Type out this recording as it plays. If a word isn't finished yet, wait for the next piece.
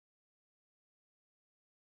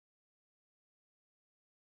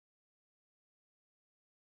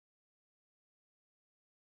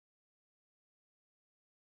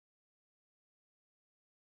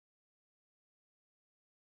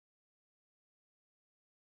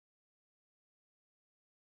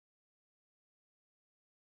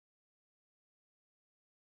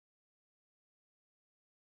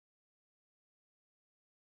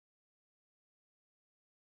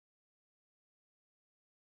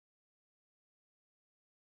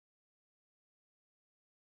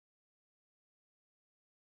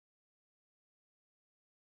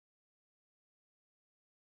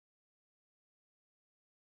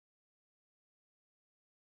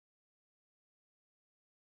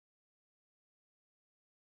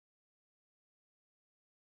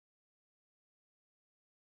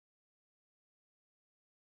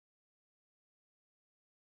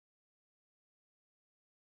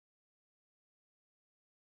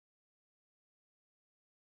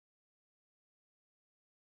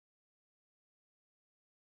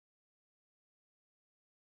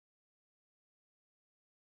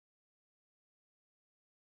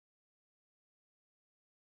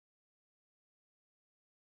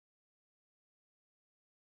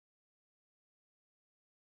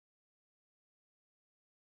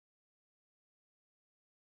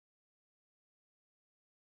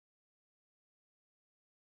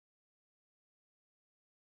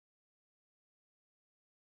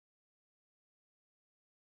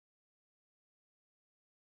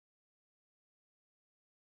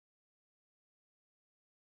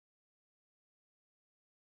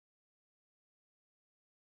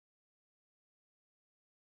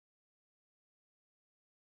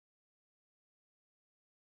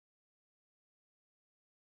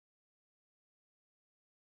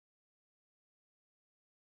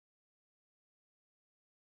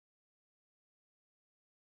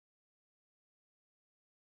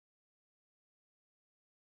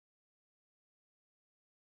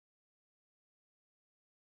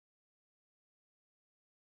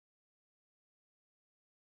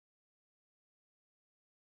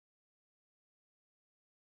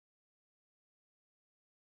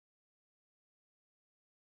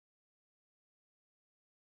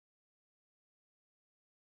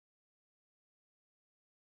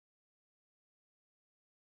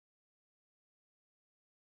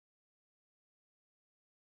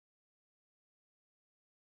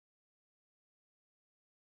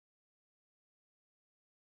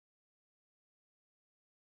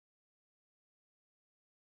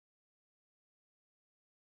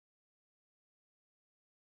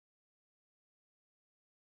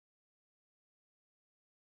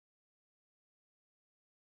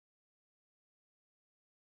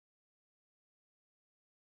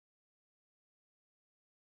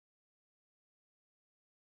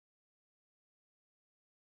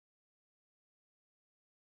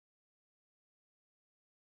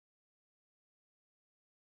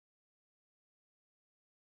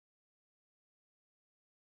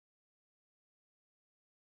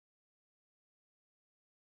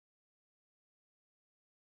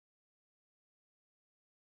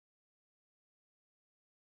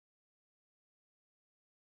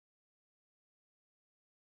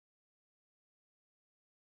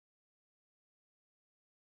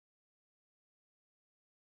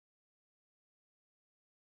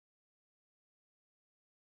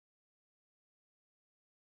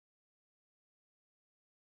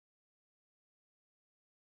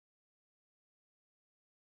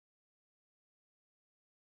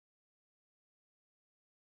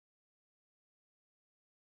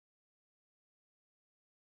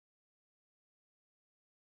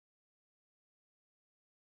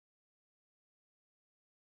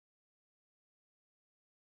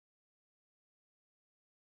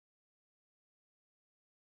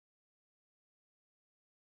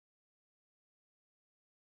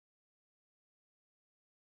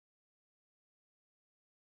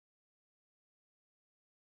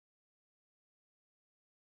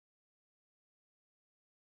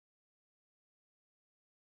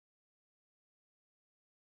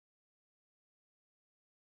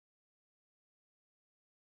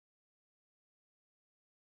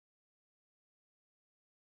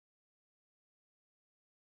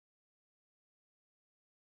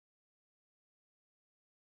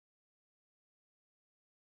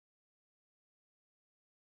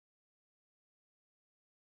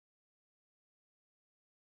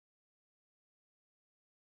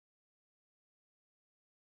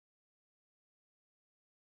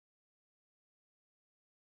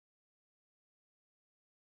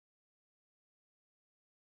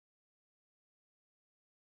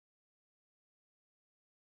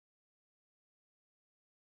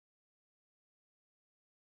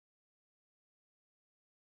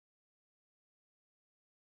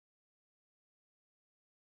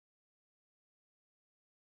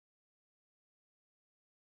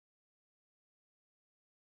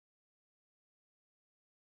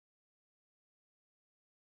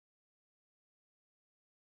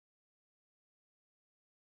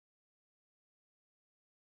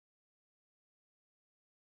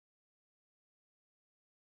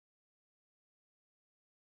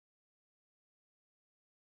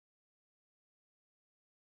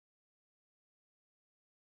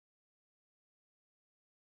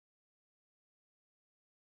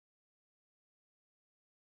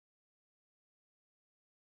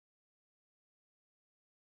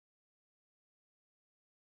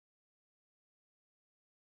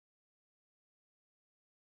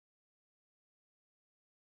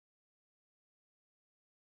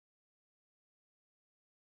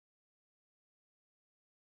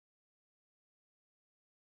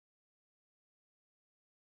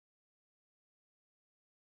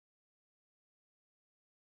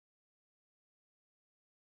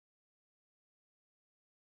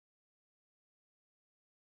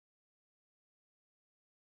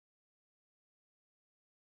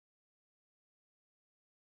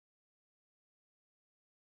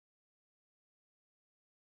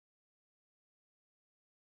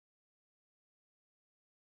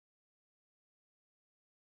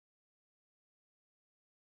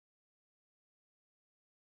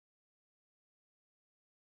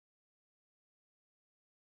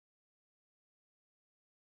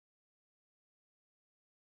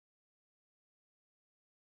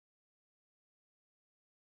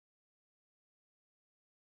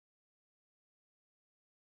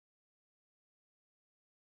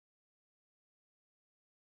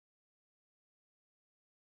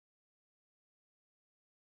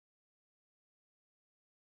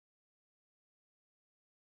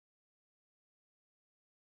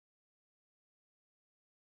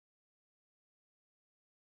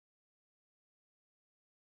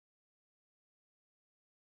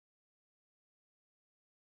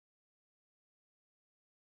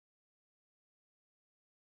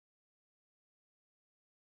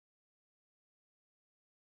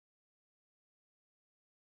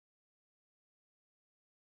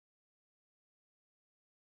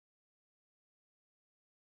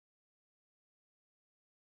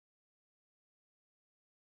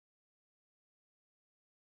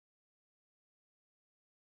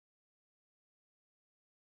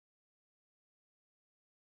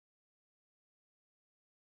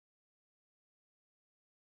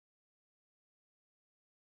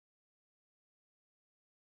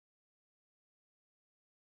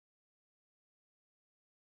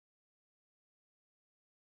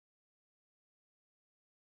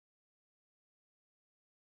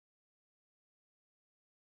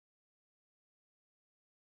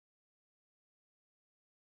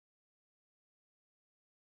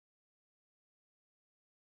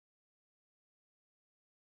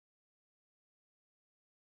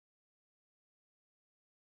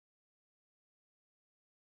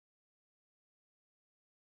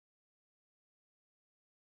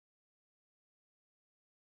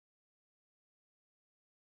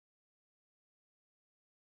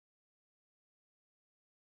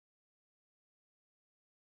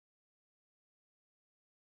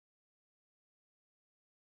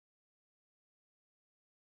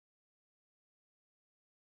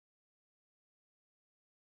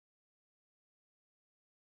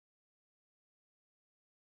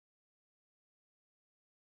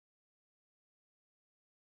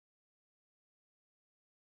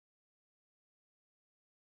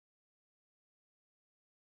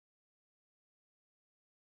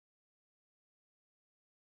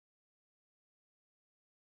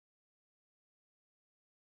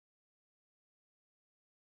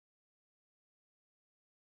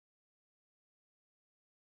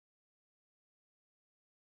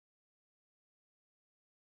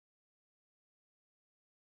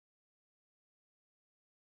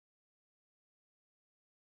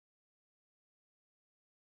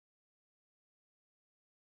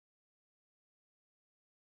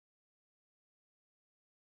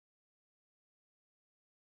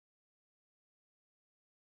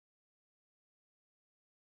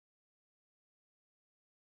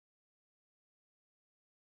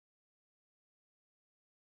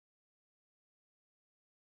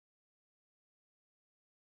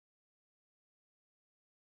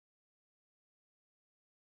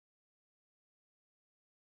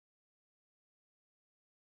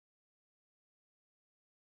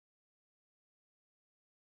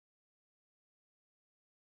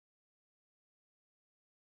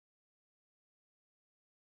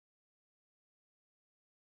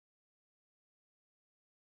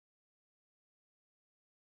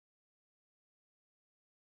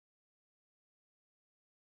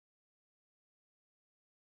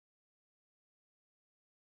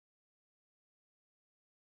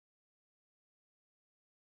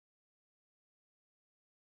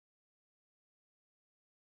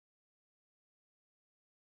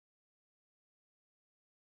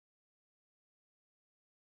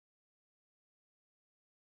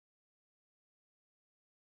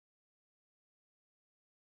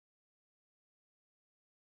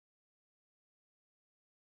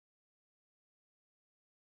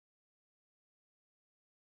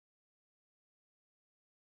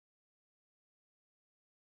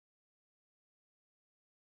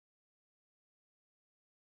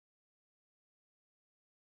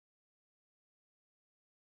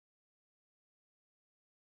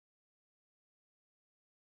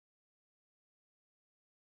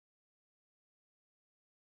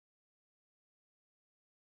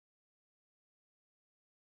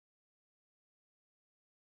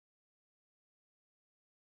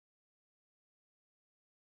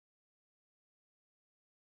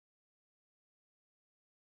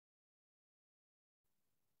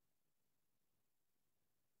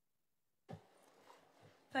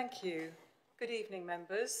Thank you. Good evening,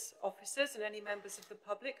 members, officers and any members of the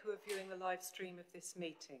public who are viewing the live stream of this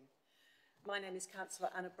meeting. My name is Councillor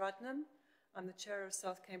Anna Bradnam. I'm the Chair of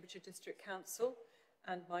South Cambridgeshire District Council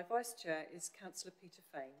and my Vice Chair is Councillor Peter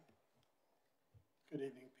Fane. Good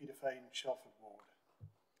evening, Peter Fane, Shelford Ward.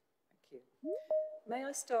 Thank you. May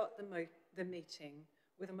I start the meeting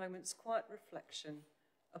with a moment's quiet reflection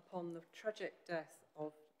upon the tragic death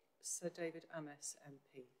of Sir David Ames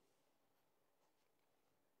MP.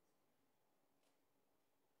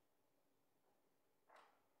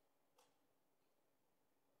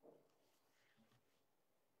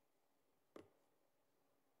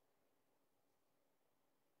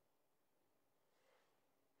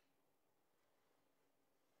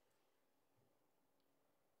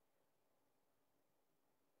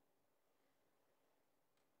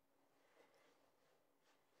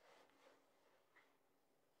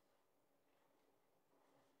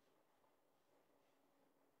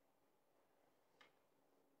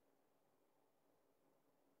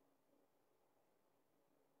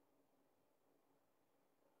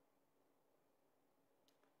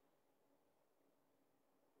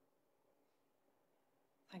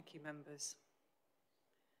 Thank you, members.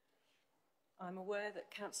 I'm aware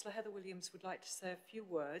that Councillor Heather Williams would like to say a few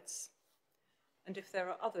words, and if there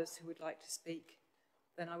are others who would like to speak,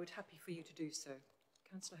 then I would be happy for you to do so.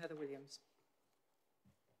 Councillor Heather Williams.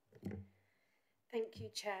 Thank you,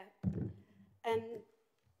 Chair.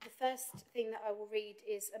 The first thing that I will read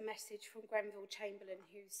is a message from Grenville Chamberlain,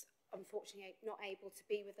 who's unfortunately not able to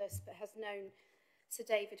be with us, but has known Sir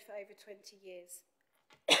David for over 20 years.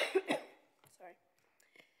 Sorry.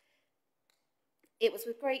 It was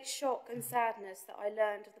with great shock and sadness that I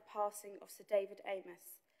learned of the passing of Sir David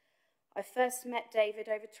Ames. I first met David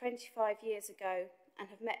over 25 years ago and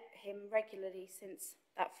have met him regularly since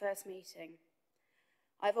that first meeting.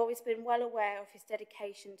 I've always been well aware of his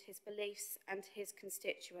dedication to his beliefs and to his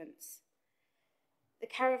constituents. The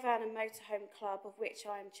Caravan and Motorhome Club, of which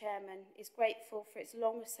I am chairman, is grateful for its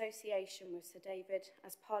long association with Sir David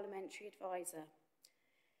as parliamentary advisor.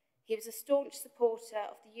 He was a staunch supporter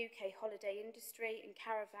of the UK holiday industry and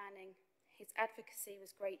caravanning. His advocacy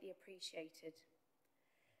was greatly appreciated.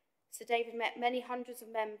 Sir David met many hundreds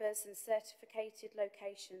of members and certificated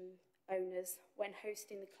location owners when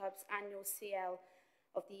hosting the club's annual CL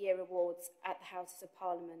of the Year Awards at the Houses of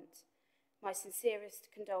Parliament. My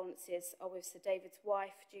sincerest condolences are with Sir David's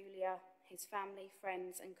wife, Julia, his family,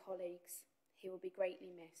 friends and colleagues. He will be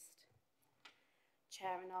greatly missed.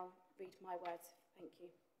 Chair, and I'll read my words. Thank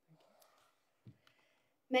you.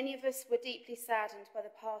 Many of us were deeply saddened by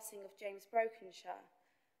the passing of James Brokenshire.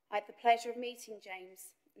 I had the pleasure of meeting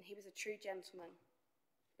James, and he was a true gentleman.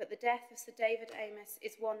 But the death of Sir David Ames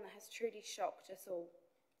is one that has truly shocked us all.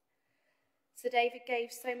 Sir David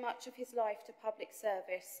gave so much of his life to public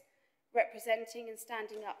service, representing and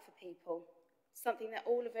standing up for people, something that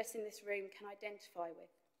all of us in this room can identify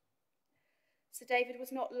with. Sir David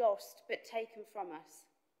was not lost, but taken from us.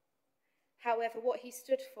 However, what he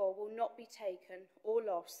stood for will not be taken or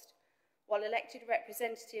lost while elected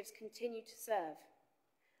representatives continue to serve,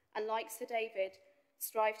 and like Sir David,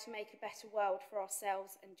 strive to make a better world for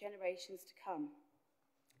ourselves and generations to come.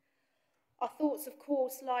 Our thoughts, of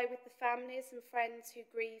course, lie with the families and friends who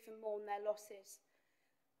grieve and mourn their losses.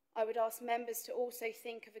 I would ask members to also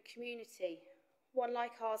think of a community, one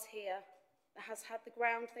like ours here, that has had the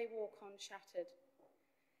ground they walk on shattered.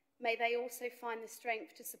 May they also find the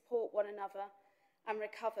strength to support one another and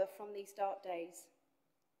recover from these dark days.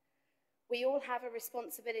 We all have a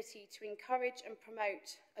responsibility to encourage and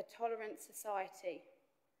promote a tolerant society,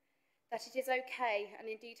 that it is okay and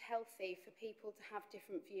indeed healthy for people to have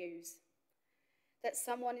different views, that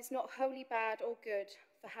someone is not wholly bad or good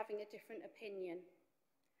for having a different opinion.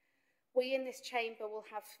 We in this chamber will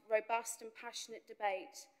have robust and passionate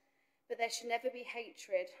debate, but there should never be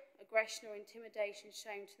hatred, aggression or intimidation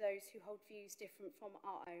shown to those who hold views different from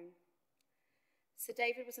our own. Sir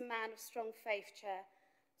David was a man of strong faith, Chair,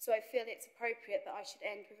 so I feel it's appropriate that I should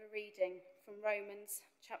end with a reading from Romans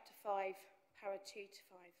chapter 5, para 2 to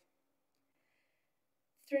 5.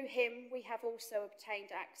 Through him we have also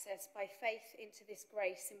obtained access by faith into this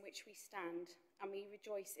grace in which we stand, and we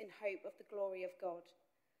rejoice in hope of the glory of God.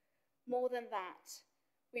 More than that,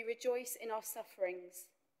 we rejoice in our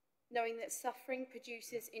sufferings, knowing that suffering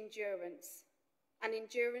produces endurance, and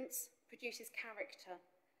endurance produces character,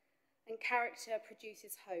 and character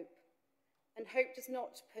produces hope. And hope does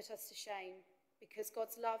not put us to shame, because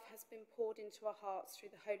God's love has been poured into our hearts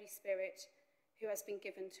through the Holy Spirit, who has been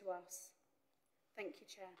given to us. Thank you,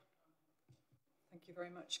 Chair. Thank you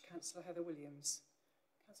very much, Councillor Heather Williams.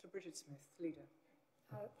 Councillor Bridget Smith, Leader.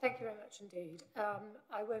 Thank you very much indeed.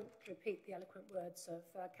 I won't repeat the eloquent words of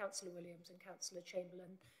Councillor Williams and Councillor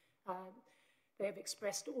Chamberlain. They have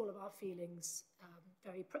expressed all of our feelings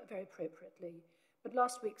very appropriately. But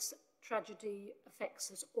last week's tragedy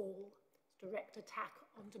affects us all. It's a direct attack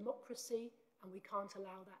on democracy, and we can't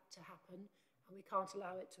allow that to happen, and we can't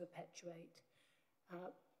allow it to perpetuate.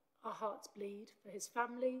 Our hearts bleed for his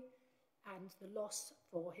family and the loss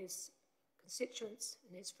for his constituents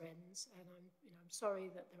and his friends, and I'm sorry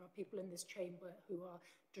that there are people in this chamber who are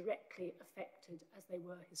directly affected as they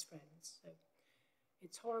were his friends. So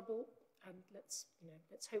it's horrible, and let's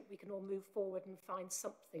hope we can all move forward and find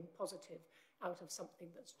something positive out of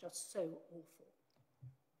something that's just so awful.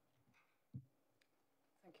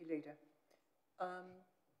 Thank you, Leader. I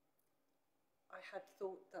had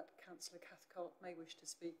thought that Councillor Cathcart may wish to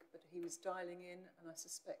speak, but he was dialing in, and I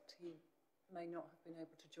suspect he may not have been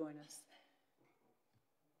able to join us.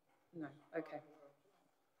 No, okay.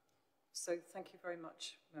 So thank you very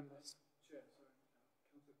much, members.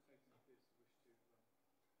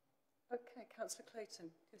 Okay, Councillor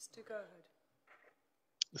Clayton, yes, do go ahead.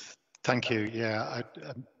 Thank you. Yeah,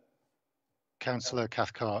 Councillor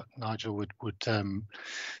Cathcart, Nigel would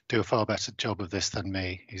do a far better job of this than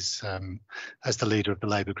me. He's as the leader of the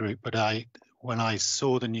Labour group. But when I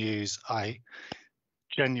saw the news, I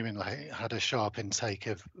genuinely had a sharp intake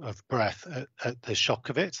of breath at the shock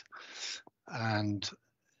of it. And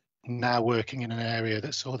now working in an area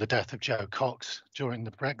that saw the death of Joe Cox during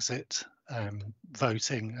the Brexit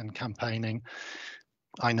voting and campaigning,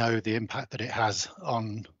 I know the impact that it has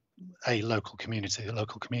on a local community, the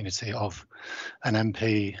local community of an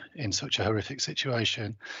MP in such a horrific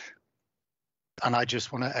situation. And I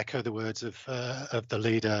just want to echo the words of the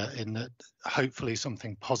leader in that hopefully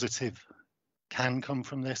something positive can come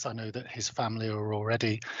from this. I know that his family are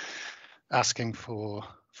already asking for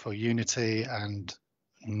unity and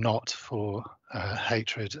not for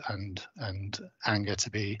hatred and anger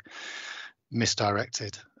to be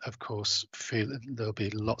misdirected. Of course, there'll be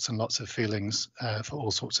lots and lots of feelings for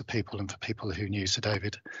all sorts of people and for people who knew Sir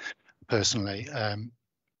David personally.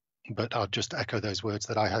 But I'll just echo those words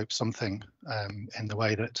that I hope something in the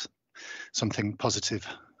way that something positive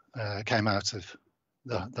came out of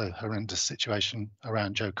the horrendous situation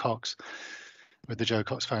around Joe Cox with the Joe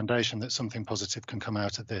Cox Foundation, that something positive can come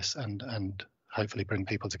out of this and hopefully bring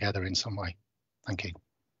people together in some way. Thank you.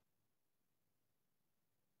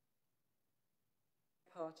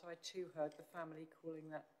 I too heard the family calling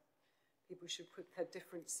that people should put their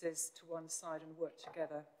differences to one side and work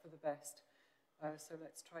together for the best. So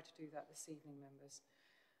let's try to do that this evening, members.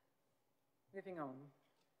 Moving on.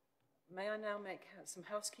 May I now make some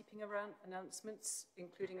housekeeping announcements,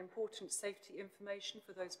 including important safety information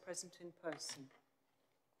for those present in person.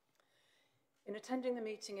 In attending the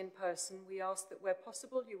meeting in person, we ask that where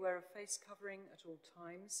possible you wear a face covering at all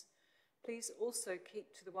times. Please also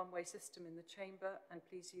keep to the one-way system in the chamber, and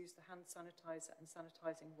please use the hand sanitizer and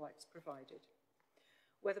sanitising wipes provided.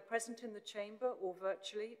 Whether present in the chamber or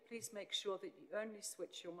virtually, please make sure that you only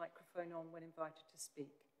switch your microphone on when invited to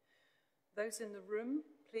speak. Those in the room,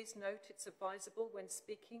 please note it's advisable when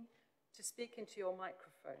speaking to speak into your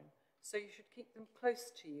microphone, so you should keep them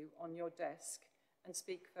close to you on your desk and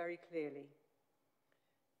speak very clearly.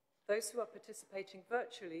 Those who are participating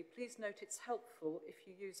virtually, please note it's helpful if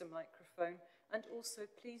you use a microphone, and also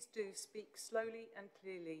please do speak slowly and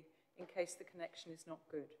clearly in case the connection is not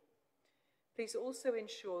good. Please also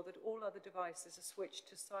ensure that all other devices are switched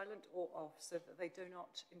to silent or off so that they do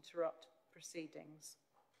not interrupt proceedings.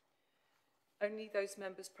 Only those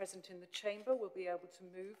members present in the chamber will be able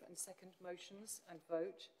to move and second motions and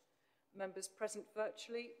vote. Members present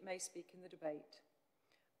virtually may speak in the debate.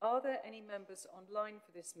 Are there any members online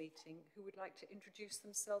for this meeting who would like to introduce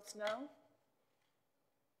themselves now?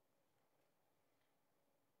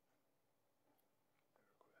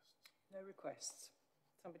 No requests.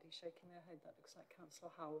 Somebody shaking their head, that looks like Councillor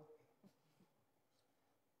Howell.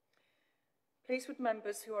 Please would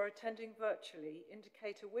members who are attending virtually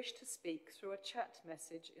indicate a wish to speak through a chat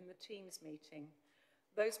message in the Teams meeting.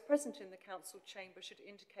 Those present in the council chamber should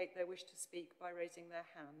indicate their wish to speak by raising their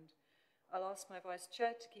hand. I'll ask my Vice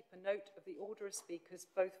Chair to keep a note of the order of speakers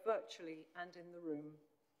both virtually and in the room.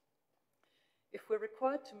 If we're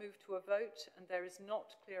required to move to a vote and there is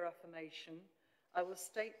not clear affirmation, I will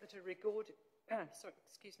state that a recorded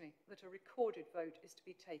vote is to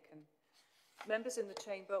be taken. Members in the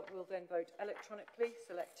chamber will then vote electronically,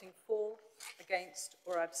 selecting for, against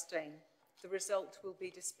or abstain. The result will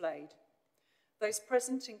be displayed. Those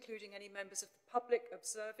present, including any members of the public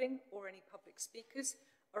observing or any public speakers,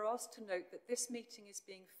 are asked to note that this meeting is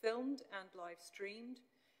being filmed and live streamed,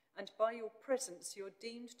 and by your presence you're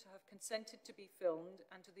deemed to have consented to be filmed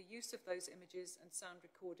and to the use of those images and sound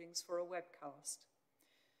recordings for a webcast.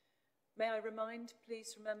 May I remind,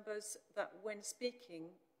 please, members, that when speaking,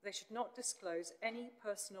 they should not disclose any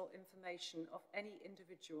personal information of any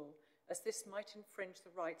individual, as this might infringe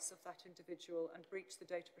the rights of that individual and breach the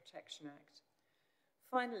Data Protection Act.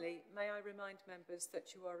 Finally, may I remind members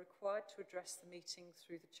that you are required to address the meeting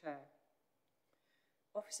through the chair.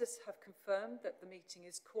 Officers have confirmed that the meeting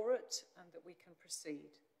is quorate and that we can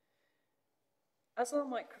proceed. As our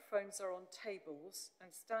microphones are on tables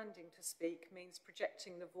and standing to speak means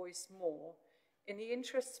projecting the voice more, in the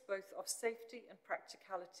interests both of safety and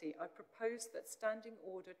practicality, I propose that Standing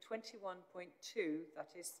Order 21.2, that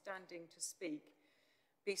is standing to speak,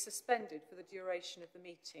 be suspended for the duration of the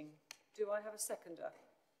meeting. Do I have a seconder?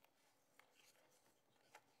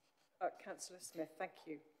 Councillor Smith, thank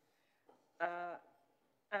you.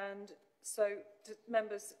 And so,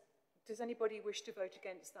 members, does anybody wish to vote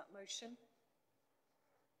against that motion?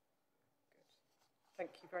 Good.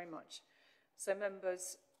 Thank you very much. So,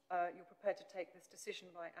 members, you're prepared to take this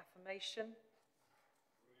decision by affirmation?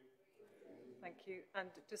 Thank you. And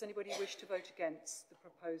does anybody wish to vote against the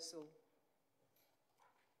proposal?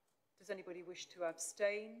 Does anybody wish to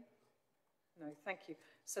abstain? No, thank you.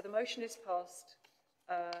 So the motion is passed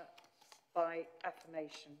by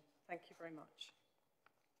affirmation. Thank you very much.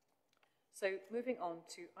 So moving on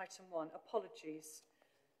to item 1, apologies.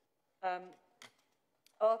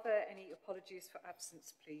 Are there any apologies for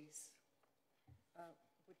absence, please?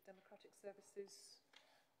 Would Democratic Services?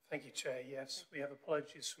 Thank you, Chair. Yes, we have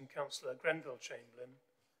apologies from Councillor Grenville Chamberlain,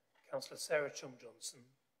 Councillor Sarah Chum-Johnson,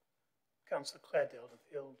 Councillor Claire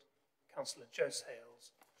Dilderfield, Councillor Jose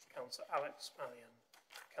Hales, Councillor Alex Mallion,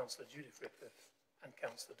 Councillor Judith Rippeth, and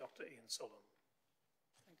Councillor Dr. Ian Solon.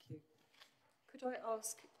 Thank you. Could I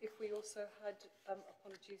ask if we also had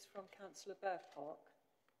apologies from Councillor Bear Park?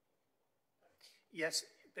 Yes,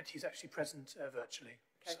 but he's actually present virtually.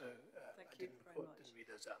 Okay. So Thank I you didn't very much. read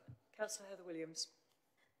those out. Councillor Heather Williams.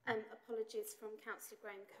 Apologies from Councillor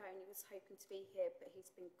Graham Cohn. He was hoping to be here, but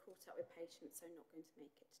he's been caught up with patients, so not going to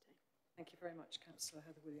make it today. Thank you very much, Councillor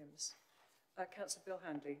Heather Williams. Councillor Bill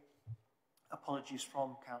Handley. Apologies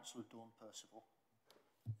from Councillor Dawn Percival.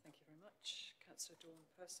 Thank you very much. Councillor Dawn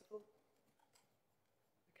Percival.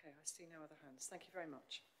 Okay, I see no other hands. Thank you very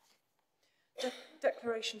much.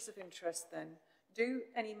 Declarations of interest then. Do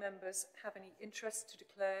any members have any interest to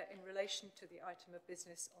declare in relation to the item of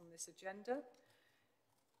business on this agenda?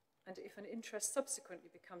 And if an interest subsequently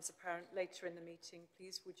becomes apparent later in the meeting,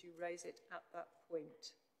 please would you raise it at that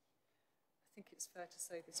point? I think it's fair to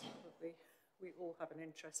say this probably, we all have an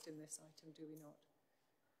interest in this item, do we not?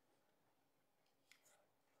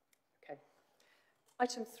 Okay.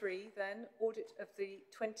 Item 3 then, audit of the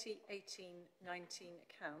 2018-19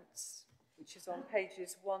 accounts, which is on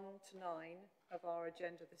pages 1 to 9 of our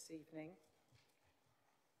agenda this evening.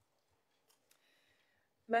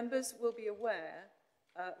 Members will be aware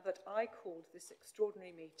that I called this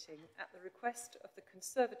extraordinary meeting at the request of the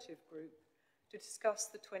Conservative Group to discuss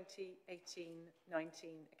the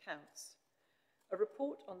 2018-19 accounts. A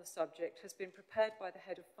report on the subject has been prepared by the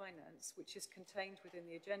Head of Finance, which is contained within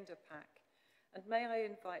the agenda pack, and may I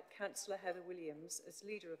invite Councillor Heather Williams, as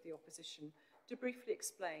Leader of the Opposition, to briefly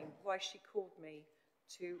explain why she called me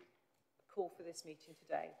to call for this meeting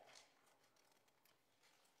today.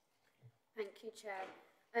 Thank you, Chair.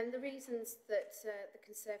 And the reasons that the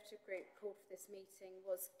Conservative Group called for this meeting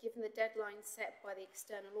was, given the deadline set by the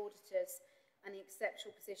external auditors and the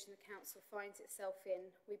exceptional position the Council finds itself in,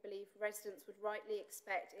 we believe residents would rightly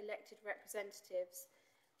expect elected representatives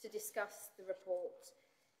to discuss the report.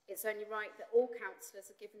 It's only right that all councillors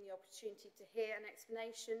are given the opportunity to hear an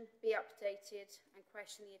explanation, be updated and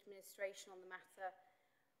question the administration on the matter.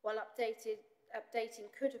 While updating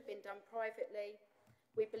could have been done privately,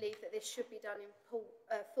 we believe that this should be done in full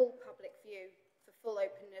public view for full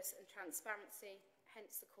openness and transparency,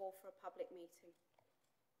 hence the call for a public meeting.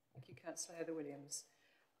 Thank you, Councillor Heather Williams.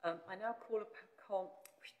 I now call upon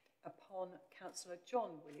Councillor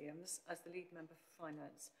John Williams as the lead member for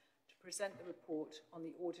Finance to present the report on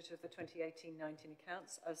the audit of the 2018-19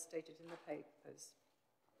 accounts as stated in the papers.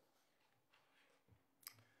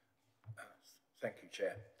 Thank you,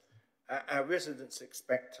 Chair. Our residents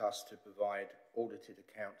expect us to provide audited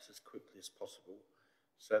accounts as quickly as possible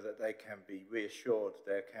so that they can be reassured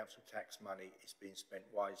their council tax money is being spent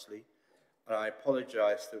wisely, and I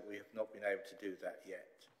apologise that we have not been able to do that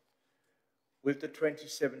yet. With the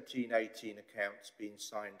 2017-18 accounts being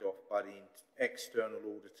signed off by the external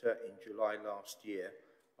auditor in July last year,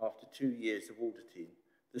 after 2 years of auditing,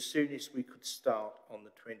 the soonest we could start on the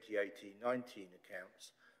 2018-19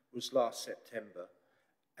 accounts was last September,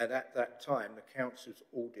 and at that time the Council's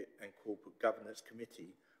Audit and Corporate Governance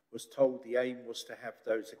Committee was told the aim was to have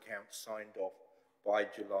those accounts signed off by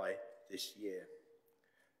July this year.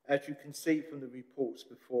 As you can see from the reports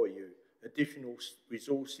before you, additional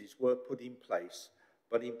resources were put in place,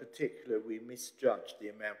 but in particular we misjudged the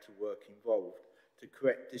amount of work involved to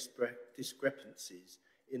correct discrepancies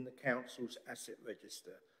in the Council's asset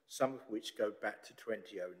register, some of which go back to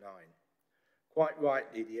 2009. Quite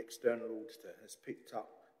rightly, the external auditor has picked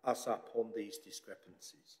us up on these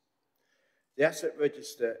discrepancies. The asset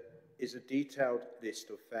register is a detailed list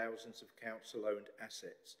of thousands of council-owned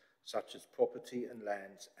assets, such as property and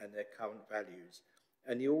lands and their current values,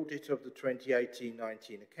 and the audit of the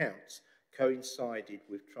 2018-19 accounts coincided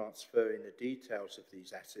with transferring the details of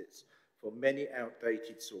these assets from many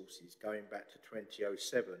outdated sources going back to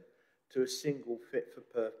 2007 to a single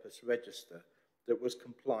fit-for-purpose register that was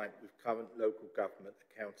compliant with current local government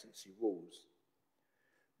accountancy rules.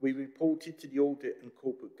 We reported to the Audit and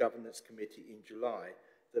Corporate Governance Committee in July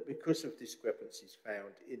that because of discrepancies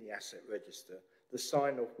found in the asset register, the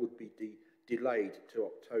sign-off would be delayed to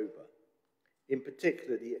October. In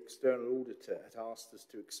particular, the external auditor had asked us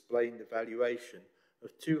to explain the valuation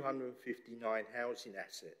of 259 housing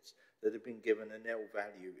assets that have been given an L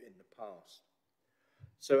value in the past.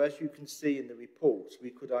 So as you can see in the reports, we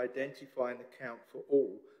could identify and account for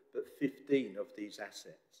all but 15 of these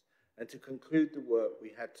assets. And to conclude the work,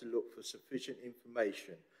 we had to look for sufficient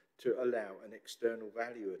information to allow an external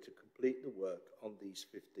valuer to complete the work on these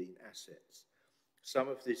 15 assets. Some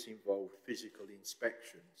of this involved physical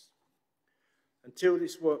inspections. Until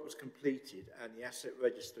this work was completed and the asset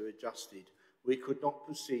register adjusted, we could not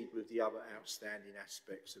proceed with the other outstanding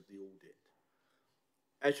aspects of the audit.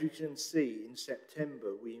 As you can see, in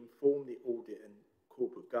September, we informed the Audit and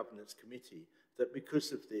Corporate Governance Committee that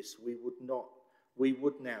because of this, we would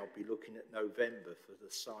now be looking at November for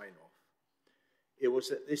the sign-off. It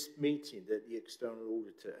was at this meeting that the external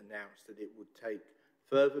auditor announced that it would take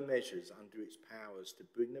further measures under its powers to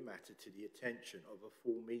bring the matter to the attention of a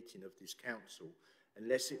full meeting of this council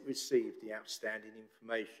unless it received the outstanding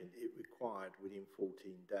information it required within 14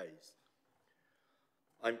 days.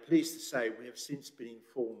 I'm pleased to say we have since been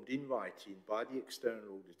informed in writing by the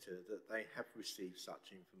external auditor that they have received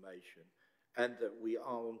such information and that we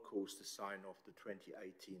are on course to sign off the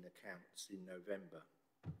 2018 accounts in November.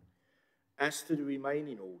 As to the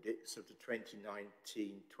remaining audits of the 2019-20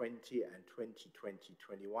 and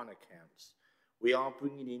 2020-21 accounts, we are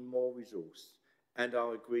bringing in more resource and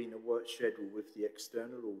are agreeing a work schedule with the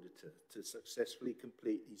external auditor to successfully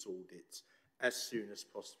complete these audits as soon as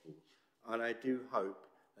possible. And I do hope,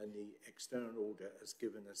 and the external auditor has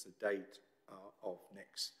given us a date of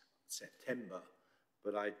next September,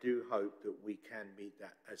 but I do hope that we can meet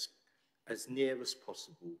that as near as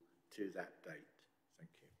possible to that date. Thank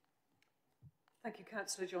you. Thank you,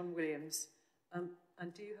 Councillor John Williams. And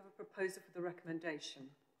do you have a proposer for the recommendation?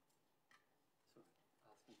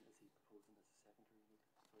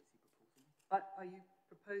 Are you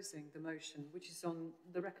proposing the motion, which is on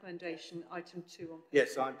the recommendation, item 2 on page?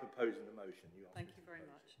 Yes, I'm proposing the motion. Thank you very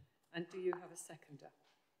much. And do you have a seconder?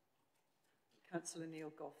 Councillor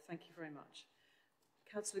Neil Goff, thank you very much.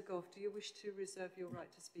 Councillor Goff, do you wish to reserve your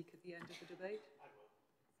right to speak at the end of the debate? I will.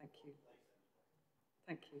 Thank you.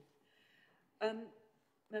 Thank you.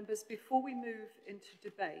 Members, before we move into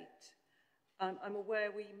debate, I'm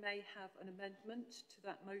aware we may have an amendment to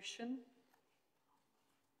that motion.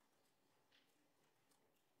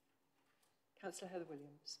 Councillor Heather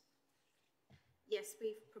Williams. Yes,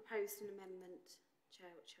 we've proposed an amendment,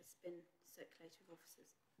 Chair, which has been circulated with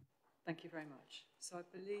officers. Thank you very much. So I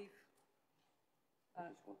believe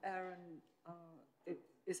Aaron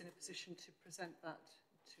is in a position to present that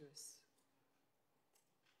to us.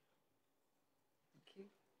 Thank you.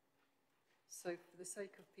 So for the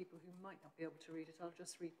sake of people who might not be able to read it, I'll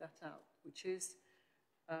just read that out, which is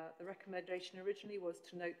the recommendation originally was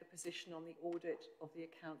to note the position on the audit of the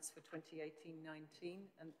accounts for 2018-19,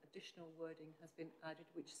 and additional wording has been added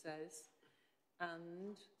which says,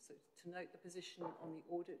 and so to note the position on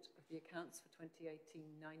the audit of the accounts for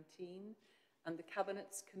 2018-19 and the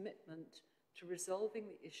Cabinet's commitment to resolving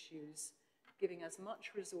the issues, giving as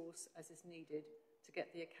much resource as is needed to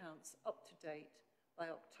get the accounts up to date by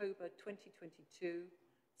October 2022,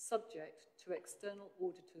 subject to external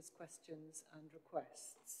auditors' questions and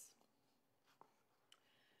requests.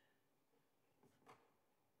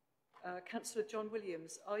 Councillor John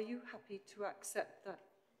Williams, are you happy to accept that?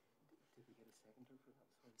 Did we get a seconder for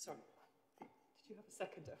that? Sorry, did you have a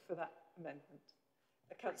seconder for that amendment?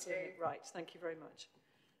 Councillor Nick Wright, thank you very much.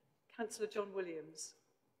 Councillor John Williams,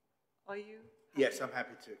 are you Yes, I'm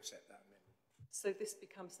happy to accept that amendment. So this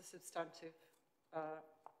becomes the substantive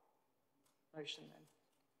motion then.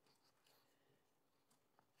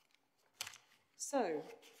 So, thank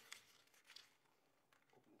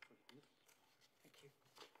you.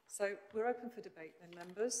 So we're open for debate then,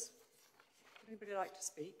 members. Would anybody like to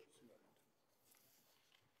speak?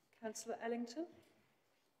 Councillor Ellington?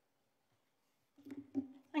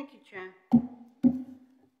 Thank you, Chair.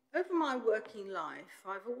 Over my working life,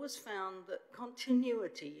 I've always found that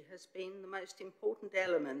continuity has been the most important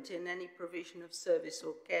element in any provision of service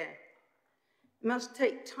or care. It must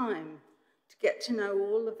take time to get to know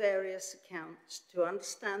all the various accounts, to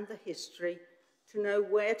understand the history, to know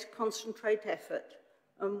where to concentrate effort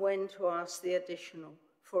and when to ask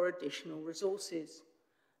for additional resources.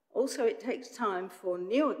 Also, it takes time for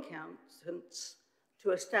new accountants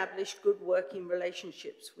to establish good working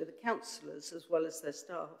relationships with the councillors as well as their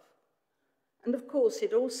staff. And of course,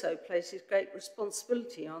 it also places great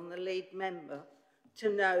responsibility on the lead member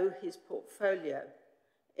to know his portfolio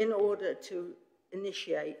in order to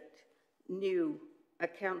initiate new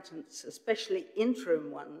accountants, especially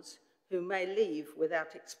interim ones who may leave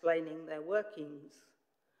without explaining their workings.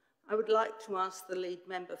 I would like to ask the lead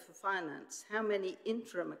member for finance how many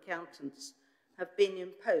interim accountants have been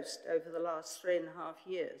in post over the last 3.5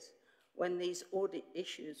 years when these audit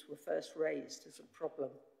issues were first raised as a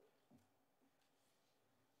problem.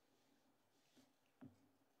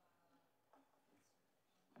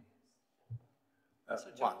 So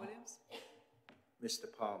John One, Williams? Mr.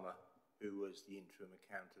 Palmer, who was the interim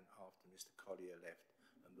accountant after Mr. Collier left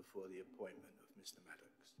and before the appointment of Mr. Maddox.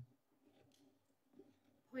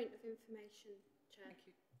 Point of information, Chair. Thank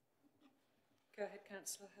you. Go ahead,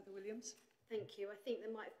 Councillor Heather Williams. Thank you. I think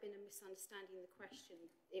there might have been a misunderstanding of the question.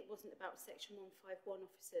 It wasn't about Section 151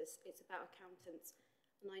 officers, it's about accountants.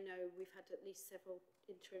 And I know we've had at least several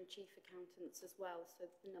interim chief accountants as well, so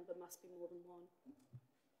the number must be more than one.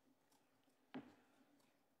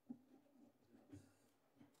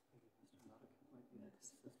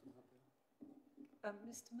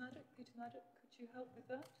 Mr. Maddock, Peter Maddock, could you help with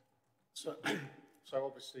that? So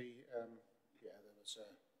obviously, yeah, there was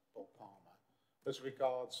Bob Palmer. As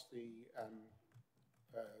regards the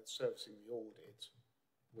servicing the audit,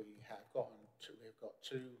 we've got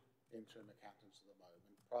two interim accountants at the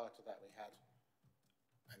moment. Prior to that, we had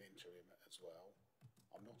an interim as well.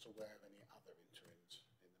 I'm not aware of any other interims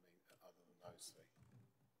in the meantime other than those three.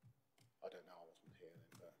 I don't know. I wasn't here then,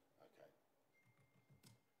 but okay.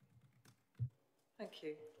 Thank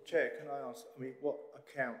you. Chair, can I ask, what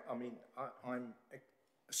account, I'm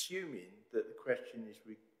assuming that the question is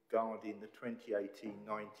regarding the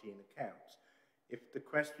 2018-19 accounts. If the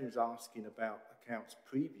question is asking about accounts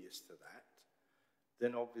previous to that,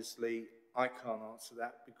 then obviously I can't answer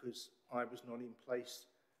that because I was not in place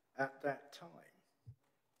at that time.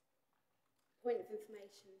 Point of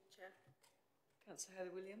information, Chair. Councillor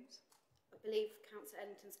Heather Williams. I believe Councillor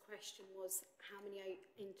Ellington's question was how many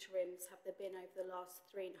interims have there been over the last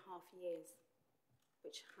 3.5 years,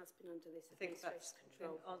 which has been under this administration's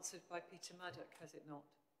control. Been answered by Peter Maddock, has it not?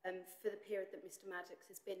 For the period that Mr. Maddox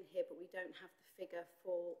has been here, but we don't have the figure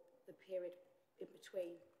for the period in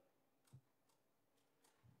between.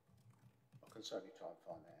 I can certainly try and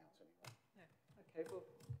find that out anyway. No. Okay, well,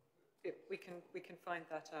 we can find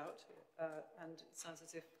that out, and it sounds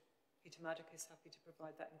as if Peter Maddock is happy to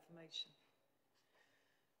provide that information.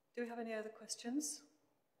 Do we have any other questions?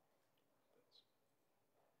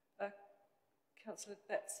 Councillor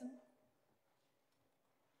Betson.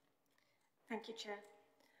 Thank you, Chair.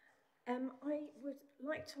 I would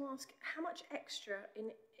like to ask how much extra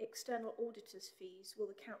in external auditors' fees will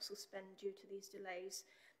the council spend due to these delays?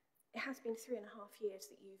 It has been 3.5 years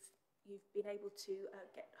that you've been able to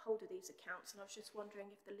get hold of these accounts, and I was just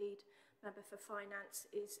wondering if the lead member for finance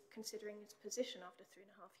is considering his position after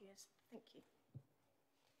 3.5 years. Thank you.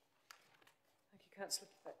 Thank you, Councillor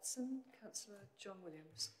Betson. Councillor John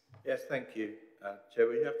Williams. Yes, thank you, Chair.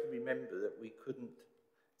 We have to remember that we couldn't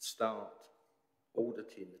start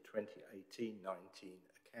auditing the 2018-19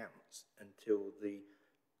 accounts until the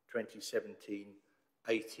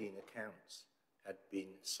 2017-18 accounts had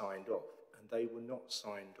been signed off, and they were not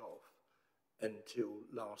signed off until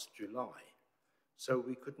last July. So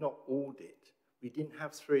we could not audit. We didn't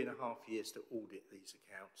have 3.5 years to audit these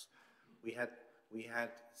accounts. We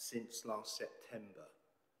had since last September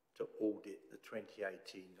to audit the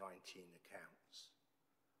 2018-19 accounts.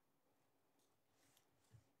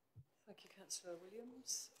 Thank you, Councillor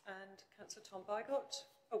Williams. And Councillor Tom Bygott.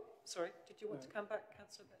 Oh, sorry, did you want to come back,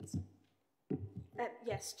 Councillor Betson?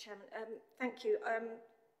 Yes, Chairman. Thank you.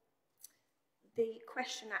 The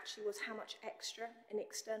question actually was how much extra in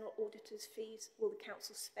external auditors' fees will the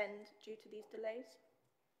council spend due to these delays?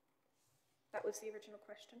 That was the original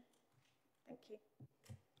question. Thank you.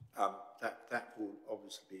 That will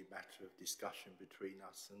obviously be a matter of discussion between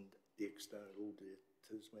us and the external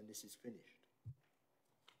auditors when this is finished.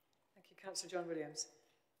 Thank you, Councillor John Williams.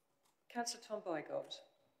 Councillor Tom Bygott.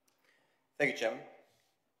 Thank you, Chairman.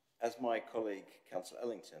 As my colleague, Councillor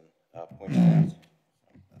Ellington, pointed out,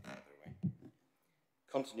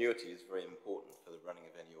 continuity is very important for the running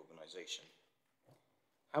of any organisation.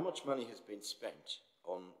 How much money has been spent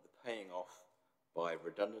on the paying off by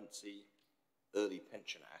redundancy, early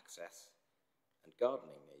pension access and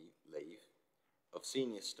gardening leave of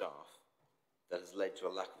senior staff that has led to a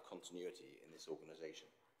lack of continuity in this organisation?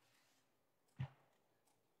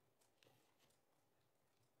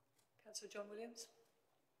 Councillor John Williams.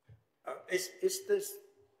 Is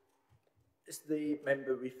the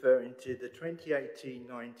member referring to the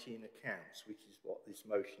 2018-19 accounts, which is what this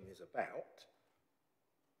motion is about?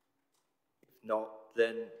 If not,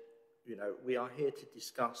 then, you know, we are here to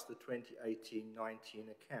discuss the 2018-19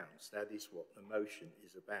 accounts. That is what the motion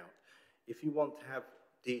is about. If you want to have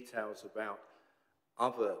details about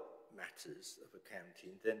other matters of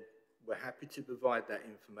accounting, then we're happy to provide that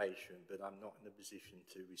information, but I'm not in a position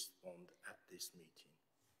to respond at this meeting.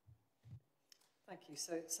 Thank you.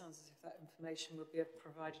 So it sounds as if that information will be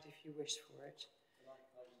provided if you wish for it.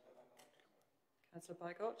 Councillor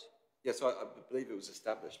Bygott? Yes, so I believe it was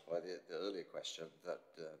established by the earlier question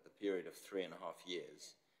that the period of 3.5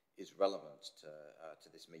 years is relevant to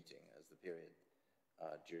this meeting as the period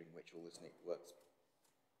during which all this work's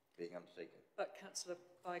being undertaken. But Councillor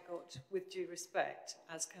Bygott, with due respect,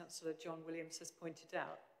 as Councillor John Williams has pointed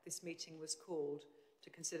out, this meeting was called to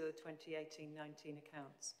consider the 2018-19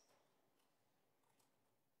 accounts,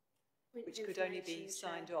 which could only be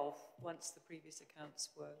signed off once the previous accounts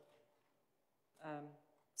were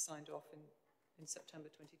signed off in September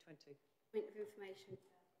 2020. Point of information.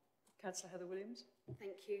 Councillor Heather Williams.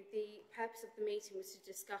 Thank you. The purpose of the meeting was to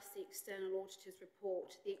discuss the external auditor's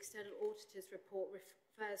report. The external auditor's report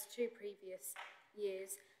refers to previous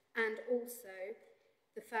years and also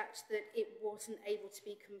the fact that it wasn't able to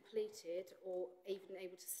be completed or even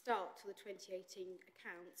able to start till the 2018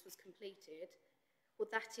 accounts was completed. Well,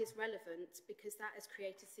 that is relevant because that has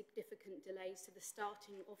created significant delays to the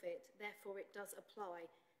starting of it. Therefore, it does apply.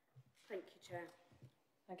 Thank you, Chair.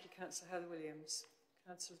 Thank you, Councillor Heather Williams.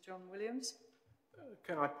 Councillor John Williams.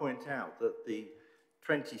 Can I point out that the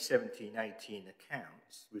 2017-18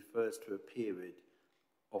 accounts refers to a period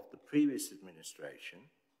of the previous administration,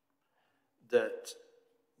 that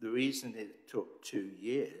the reason it took 2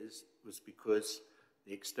 years was because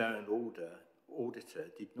the external auditor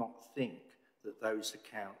did not think that those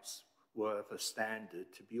accounts were of a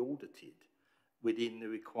standard to be audited within the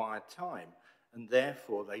required time, and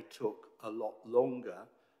therefore they took a lot longer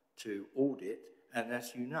to audit. And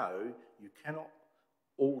as you know, you cannot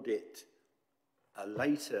audit a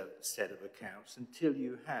later set of accounts until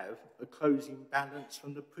you have a closing balance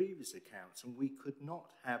from the previous accounts, and we could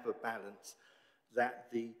not have a balance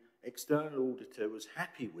that the external auditor was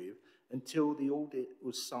happy with until the audit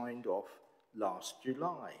was signed off last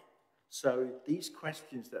July. So these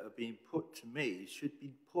questions that are being put to me should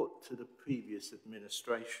be put to the previous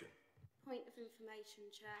administration. Point of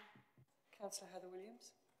information, Chair. Councillor Heather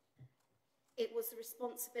Williams. It was the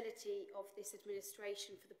responsibility of this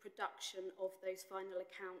administration for the production of those final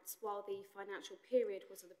accounts. While the financial period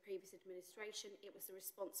was of the previous administration, it was the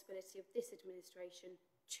responsibility of this administration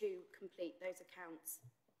to complete those accounts.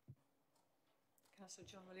 Councillor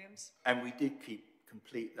John Williams. And we did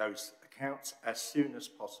complete those accounts as soon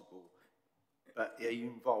as possible, but it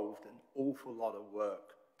involved an awful lot of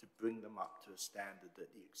work to bring them up to a standard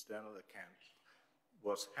that the external account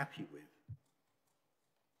was happy with.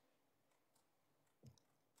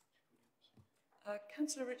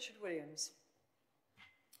 Councillor Richard Williams.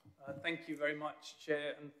 Thank you very much,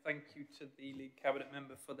 Chair, and thank you to the lead Cabinet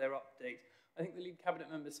member for their update. I think the lead Cabinet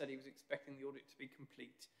member said he was expecting the audit to be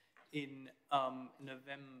complete in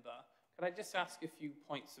November. Can I just ask a few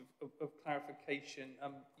points of clarification?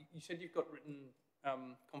 You said you've got written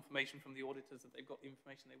confirmation from the auditors that they've got the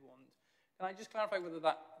information they want. Can I just clarify whether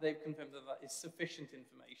they've confirmed that that is sufficient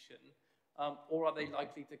information, or are they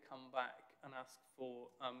likely to come back and ask for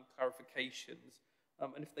clarifications?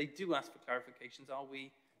 And if they do ask for clarifications, are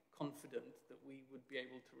we confident that we would be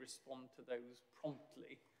able to respond to those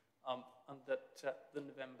promptly, and that the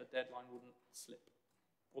November deadline wouldn't slip,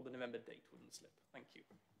 or the November date wouldn't slip? Thank you.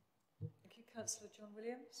 Thank you, Councillor John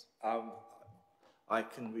Williams. I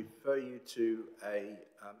can refer you to a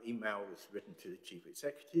email that's written to the Chief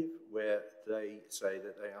Executive where they say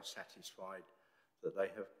that they are satisfied that they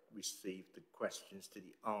have received the questions to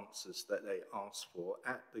the answers that they asked for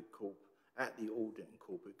at the Audit and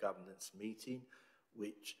Corporate Governance meeting,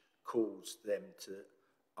 which calls them to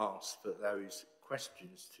ask for those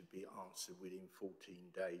questions to be answered within 14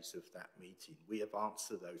 days of that meeting. We have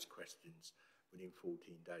answered those questions within 14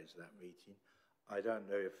 days of that meeting. I don't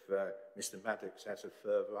know if Mr. Maddox has a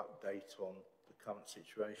further update on the current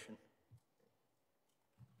situation.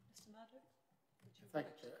 Mr. Maddox?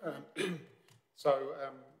 Thank you, Chair. So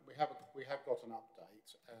we have got an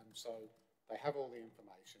update. So they have all the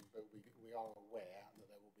information, but we are aware that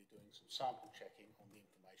they will be doing some sample checking on the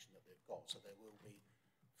information that they've got. So there will be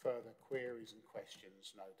further queries and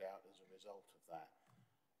questions, no doubt, as a result of that.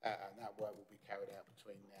 And that work will be carried out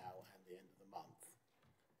between now and the end of the month.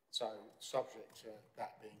 So subject to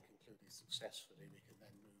that being concluded successfully, we can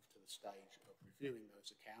then move to the stage of reviewing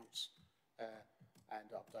those accounts and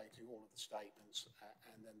updating all of the statements,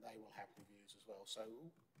 and then they will have reviews as well. So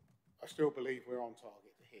I still believe we're on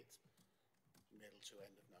target to hit middle to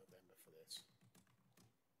end of November for this.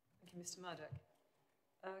 Thank you, Mr. Maddox.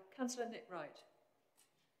 Councillor Nick Wright.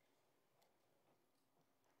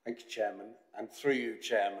 Thank you, Chairman. And through you,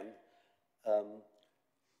 Chairman,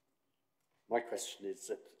 my question is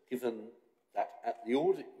that given that at the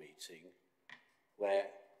audit meeting where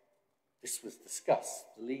this was discussed,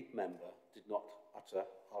 the lead member did not utter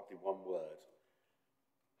hardly one word.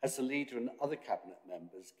 Has the leader and other cabinet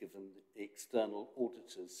members given the external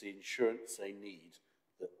auditors the assurance they need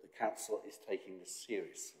that the council is taking this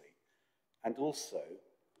seriously? And also,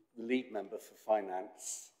 the lead member for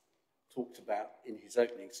finance talked about, in his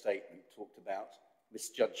opening statement, talked about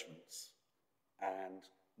misjudgments and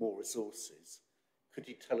more resources. Could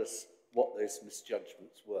you tell us what those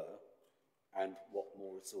misjudgments were and what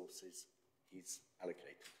more resources he's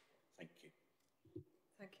allocated? Thank you.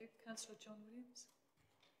 Thank you. Councillor John Williams.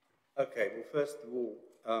 Okay, well, first of all,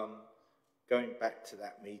 going back to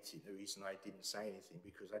that meeting, the reason I didn't say anything,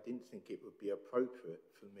 because I didn't think it would be appropriate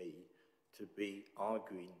for me to be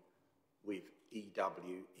arguing with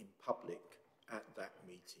EW in public at that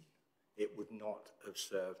meeting. It would not have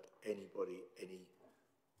served anybody any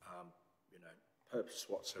purpose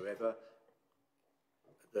whatsoever.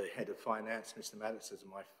 The head of finance, Mr. Maddox, has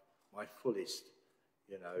my fullest,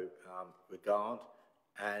 regard,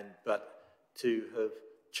 but to have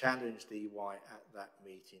challenged EY at that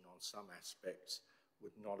meeting on some aspects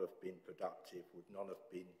would not have been productive, would not have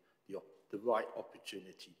been the right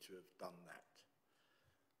opportunity to have done that.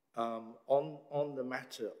 On the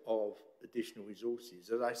matter of additional resources,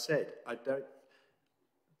 as I said, I don't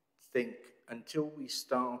think until we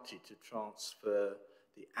started to transfer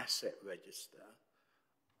the asset register,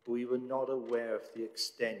 we were not aware of the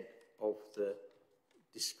extent of the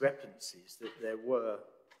discrepancies that there were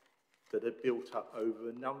that had built up over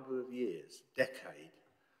a number of years, decade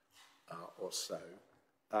or so,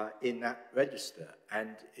 in that register.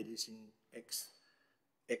 And it is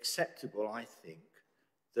acceptable, I think,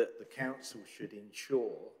 that the council should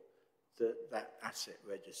ensure that that asset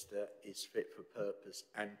register is fit for purpose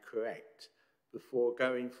and correct before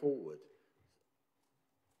going forward.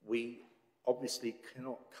 We obviously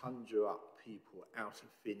cannot conjure up people out of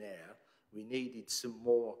thin air. We needed some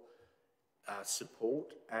more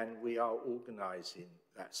support, and we are organising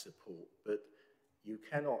that support. But you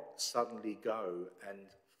cannot suddenly go and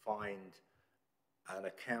find an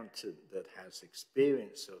accountant that has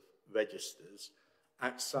experience of registers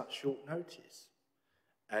at such short notice.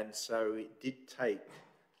 And so it did take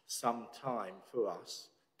some time for us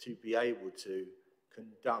to be able to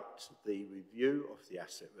conduct the review of the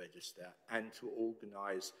asset register and to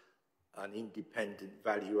organise an independent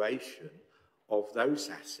valuation of those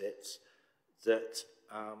assets that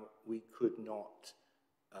we could not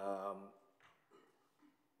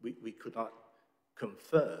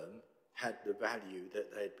confirm had the value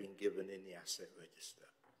that they had been given in the asset register.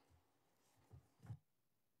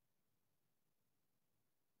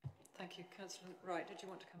 Thank you. Councillor Wright, did you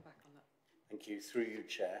want to come back on that? Thank you. Through you,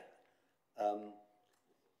 Chair.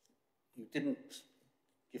 You didn't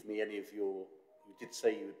give me any of your... You did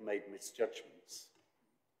say you had made misjudgments,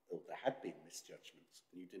 or there had been misjudgments,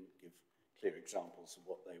 and you didn't give clear examples of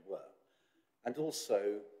what they were. And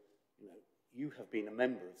also, you have been a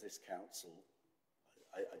member of this council,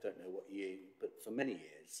 I don't know what year, but for many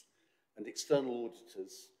years, and external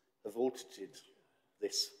auditors have audited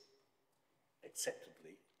this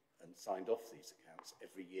acceptably and signed off these accounts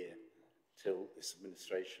every year till this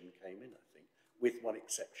administration came in, I think, with one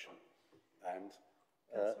exception. And,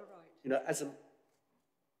 That's all right. as a...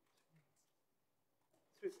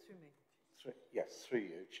 Through me. Yes, through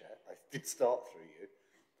you, Chair. I did start through you.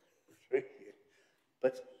 Through you.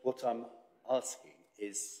 But what I'm asking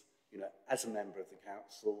is, you know, as a member of the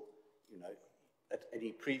council, you know, at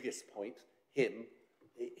any previous point,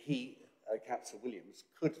 Councillor Williams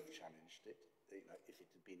could have challenged it, you know, if it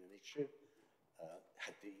had been an issue.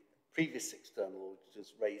 Had the previous external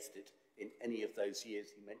auditors raised it in any of those years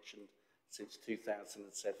he mentioned since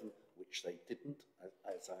 2007, which they didn't,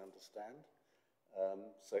 as I understand.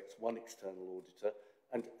 So it's one external auditor.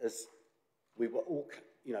 And as we were all,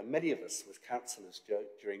 you know, many of us was councillors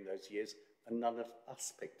during those years, and none of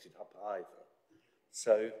us picked it up either.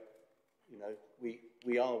 So, you know,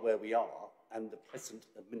 we are where we are, and the present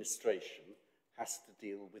administration has to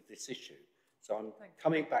deal with this issue. So I'm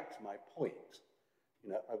coming back to my point. You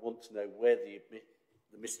know, I want to know where the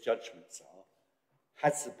misjudgments are.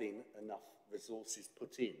 Has there been enough resources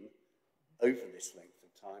put in over this length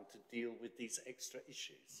of time to deal with these extra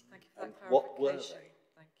issues? Thank you for that and what were they?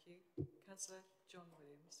 Thank you. Councillor John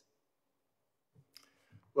Williams.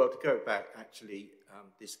 Well, to go back, actually,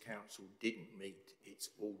 this council didn't meet its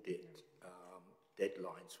audit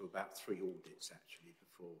deadlines for about 3 audits, actually,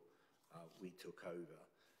 before we took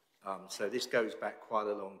over. So this goes back quite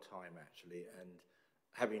a long time, actually, and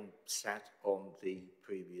having sat on the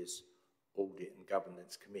previous Audit and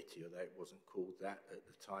Governance Committee, although it wasn't called that at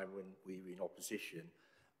the time when we were in opposition,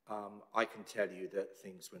 I can tell you that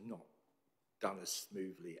things were not done as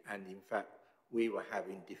smoothly, and in fact we were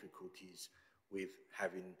having difficulties with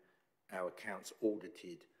having our accounts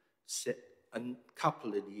audited a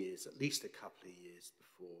couple of years, at least a couple of years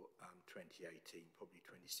before 2018, probably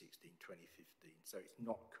 2016, 2015. So it's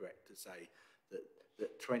not correct to say that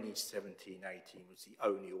 2017-18 was the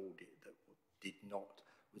only audit that was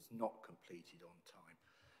not completed on time.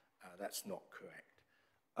 That's not correct.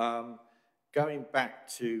 Going back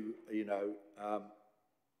to, you know,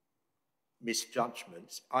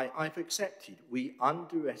 misjudgments, I've accepted we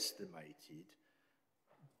underestimated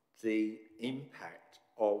the impact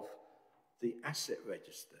of the asset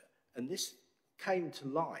register. And this came to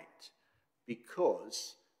light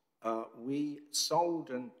because we sold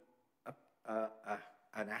an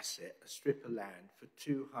asset, a strip of land, for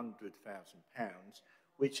 £200,000,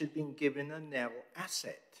 which had been given a nil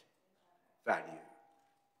asset value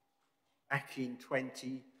back in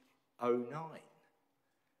 2009.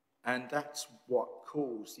 And that's what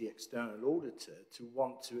caused the external auditor to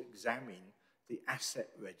want to examine the asset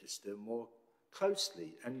register more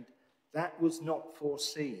closely. And that was not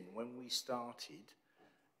foreseen when we started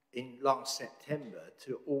in last September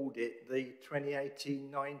to audit the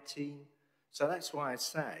 2018-19. So that's why I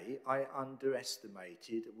say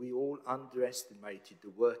we all underestimated the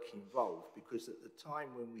work involved, because at the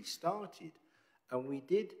time when we started, and we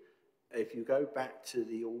did, if you go back to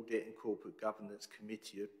the Audit and Corporate Governance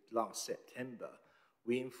Committee of last September,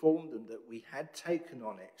 we informed them that we had taken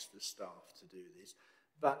on extra staff to do this,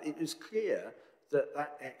 but it was clear that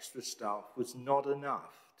that extra staff was not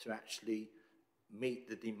enough to actually meet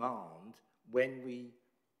the demand when we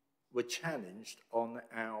were challenged on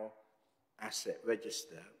our asset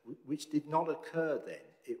register, which did not occur then.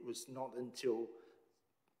 It was not until,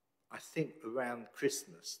 I think, around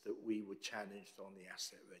Christmas that we were challenged on the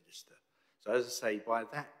asset register. So as I say, by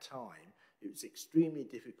that time, it was extremely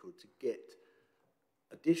difficult to get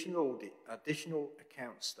additional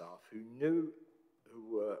account staff who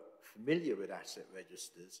were familiar with asset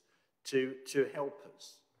registers to help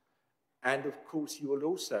us. And of course, you will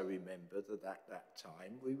also remember that at that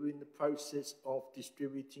time, we were in the process of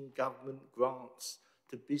distributing government grants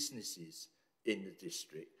to businesses in the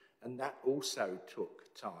district. And that also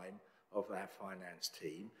took time of our finance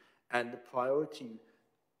team. And the priority,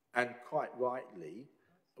 and quite rightly,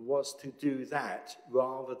 was to do that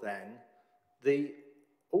rather than the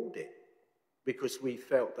audit, because we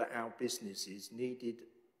felt that our businesses needed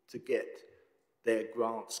to get their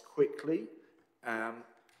grants quickly,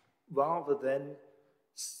 rather than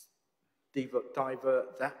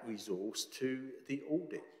divert that resource to the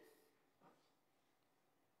audit.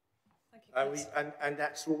 Thank you. And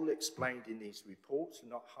that's all explained in these reports, and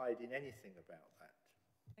not hiding anything about that.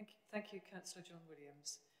 Thank you, Councillor John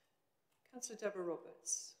Williams. Councillor Deborah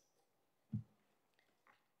Roberts.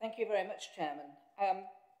 Thank you very much, Chairman.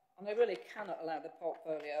 And I really cannot allow the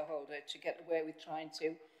portfolio holder to get away with trying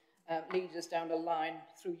to lead us down a line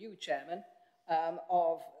through you, Chairman,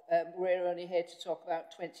 we're only here to talk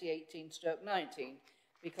about 2018-19,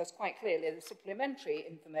 because quite clearly the supplementary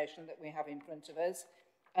information that we have in front of us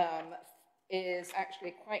is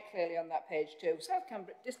actually quite clearly on that page too. South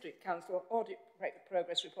Cambridge District Council Audit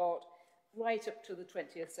Progress Report right up to the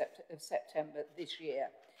 20th of September this year.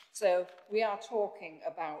 So we are talking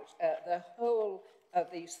about the whole of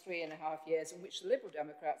these 3.5 years in which the Liberal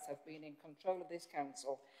Democrats have been in control of this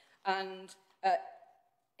council. And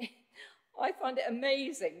I find it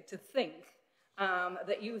amazing to think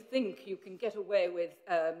that you think you can get away with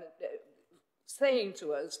saying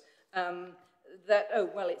to us that, oh,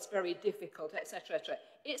 well, it's very difficult, etc., etc.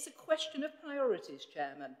 It's a question of priorities,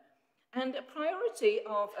 Chairman. And a priority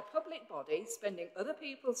of a public body spending other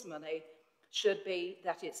people's money should be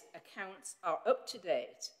that its accounts are up to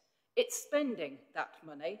date. It's spending that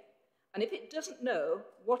money, and if it doesn't know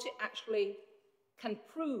what it actually can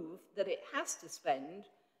prove that it has to spend,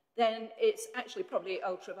 then it's actually probably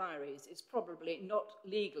ultra vires. It's probably not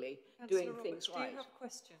legally doing things right. Do you have a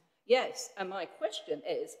question? Yes, and my question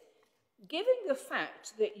is, given the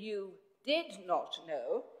fact that you did not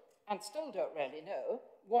know, and still don't really know,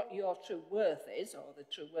 what your true worth is, or the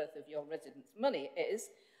true worth of your residents' money is,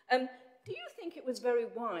 do you think it was very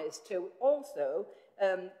wise to also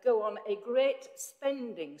go on a great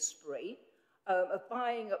spending spree of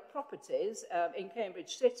buying up properties in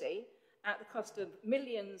Cambridge City at the cost of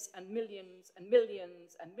millions and millions and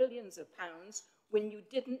millions and millions of pounds when you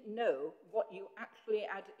didn't know what you actually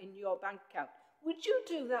had in your bank account? Would you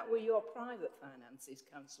do that with your private finances,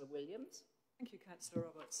 Councillor Williams? Thank you, Councillor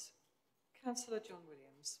Roberts. Councillor John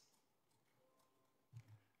Williams.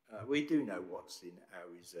 We do know what's in our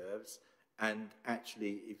reserves, and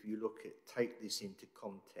actually, if you take this into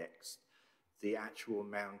context, the actual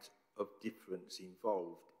amount of difference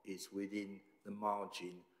involved is within the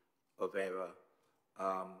margin of error.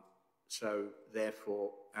 So,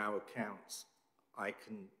 therefore, our accounts, I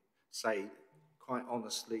can say quite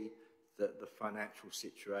honestly that the financial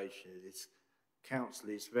situation of this council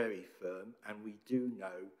is very firm, and we do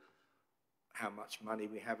know how much money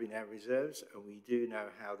we have in our reserves, and we do know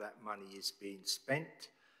how that money is being spent,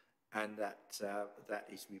 and that that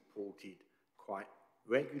is reported quite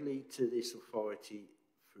regularly to this authority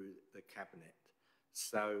through the cabinet.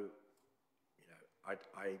 So, you know,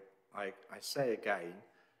 I say again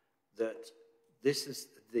that this is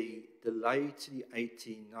the delay to the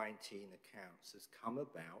 18-19 accounts has come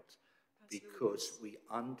about because we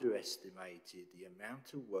underestimated the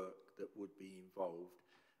amount of work that would be involved,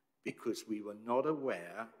 because we were not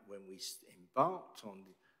aware when we embarked on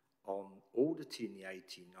auditing the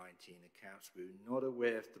 18-19 accounts, we were not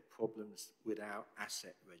aware of the problems with our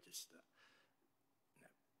asset register.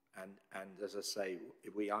 And as I say,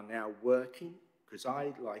 we are now working, because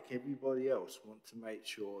I, like everybody else, want to make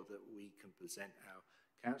sure that we can present our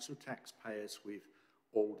council taxpayers with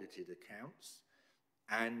audited accounts,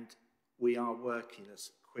 and we are working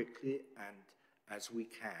as quickly and as we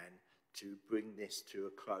can to bring this to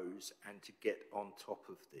a close and to get on top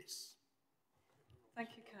of this. Thank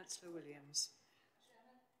you, Councillor Williams.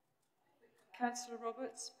 Councillor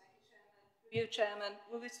Roberts? You, Chairman.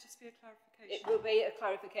 Will this just be a clarification? It will be a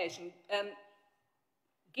clarification.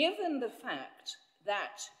 Given the fact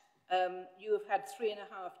that you have had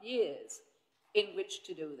 3.5 years in which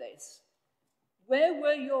to do this, where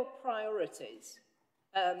were your priorities?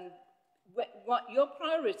 What your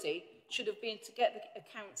priority should have been to get the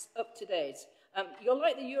accounts up to date. You're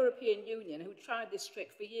like the European Union, who tried this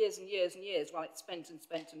trick for years and years and years while it spent and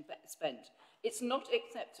spent and spent. It's not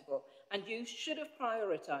acceptable, and you should have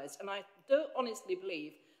prioritised, and I don't honestly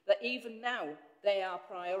believe that even now they are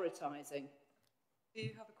prioritising. Do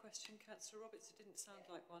you have a question, Councillor Roberts? It didn't sound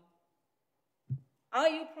like one. Are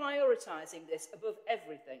you prioritising this above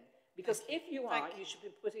everything? Because if you are, you should be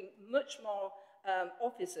putting much more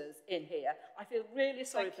officers in here. I feel really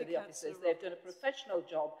sorry for the officers. They've done a professional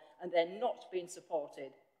job and they're not being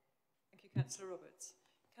supported. Thank you, Councillor Roberts.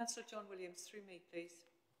 Councillor John Williams, through me, please.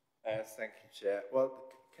 Thank you, Chair. Well,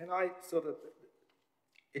 can I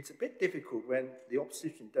it's a bit difficult when the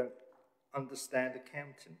opposition don't understand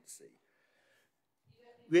accountancy.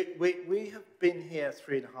 We have been here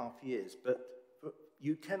 3.5 years, but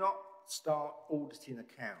you cannot start auditing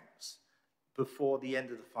accounts before the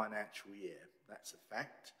end of the financial year. That's a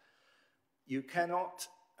fact. You cannot,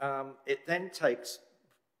 it then takes,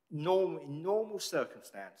 in normal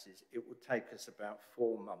circumstances, it would take us about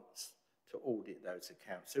 4 months to audit those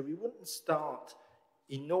accounts. So we wouldn't start,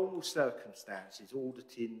 in normal circumstances,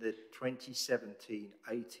 auditing the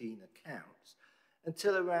 2017-18 accounts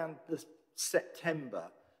until around September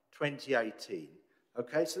 2018.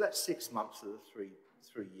 Okay, so that's 6 months of the three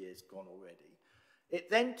years gone already. It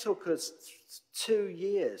then took us 2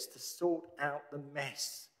 years to sort out the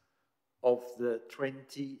mess of the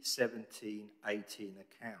 2017-18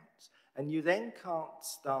 accounts. And you then can't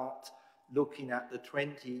start looking at the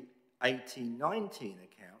 2018-19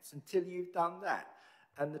 accounts until you've done that.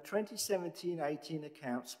 And the 2017-18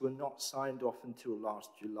 accounts were not signed off until last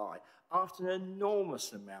July, after an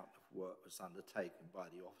enormous amount of work was undertaken by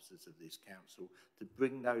the officers of this council to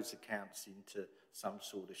bring those accounts into some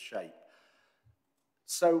sort of shape.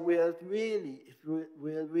 So we're really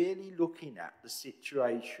looking at the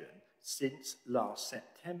situation since last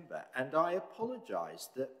September, and I apologise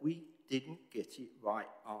that we didn't get it right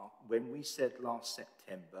when we said last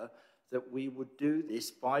September that we would do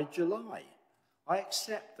this by July. I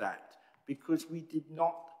accept that because we did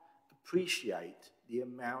not appreciate the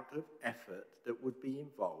amount of effort that would be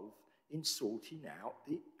involved in sorting out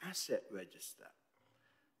the asset register.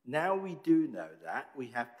 Now we do know that. We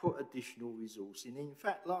have put additional resources in. In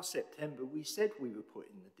fact, last September we said we were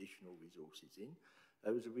putting additional resources in.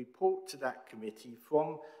 There was a report to that committee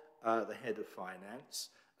from the head of finance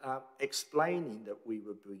explaining that we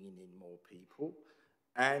were bringing in more people.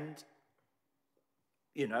 And,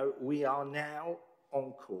 you know, we are now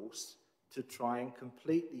on course to try and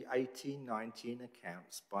complete the 18-19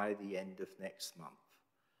 accounts by the end of next month.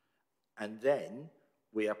 And then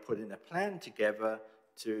we are putting a plan together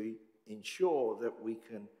to ensure that we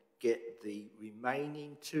can get the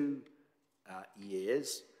remaining 2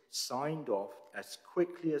 years signed off as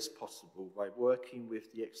quickly as possible by working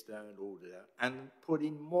with the external auditor and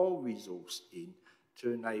putting more resource in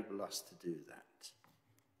to enable us to do that.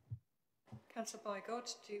 Councillor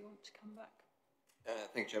Bygott, do you want to come back?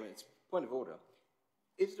 Thank you, Chairman. It's a point of order.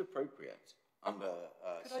 Is it appropriate under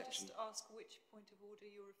Could I just ask which point of order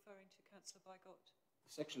you're referring to, Councillor Bygott?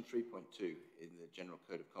 Section 3.2 in the General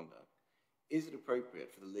Code of Conduct? Is it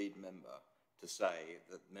appropriate for the lead member to say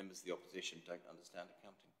that members of the opposition don't understand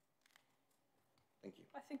accounting? Thank you.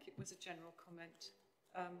 I think it was a general comment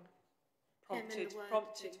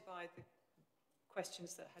prompted by the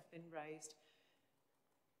questions that had been raised.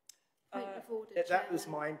 Order, that was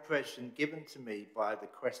my impression given to me by the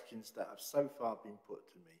questions that have so far been put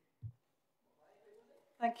to me.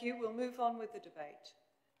 Thank you. We'll move on with the debate.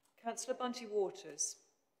 Councillor Bunty-Waters.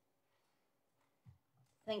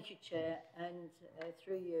 Thank you, Chair, and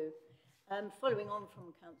through you. Following on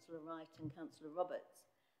from Councillor Wright and Councillor Roberts,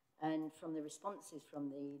 and from the responses from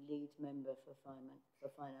the lead member for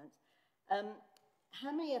finance,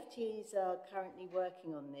 how many FTEs are currently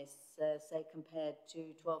working on this, say, compared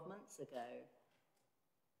to 12 months ago?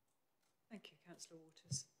 Thank you, Councillor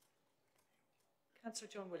Waters. Councillor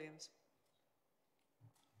John Williams.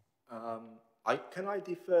 Can I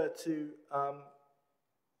defer to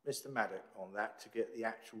Mr. Maddock on that to get the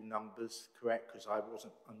actual numbers correct? Because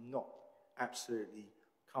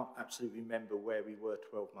can't absolutely remember where we were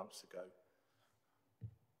 12 months ago.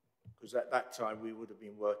 Because at that time we would have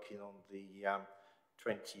been working on the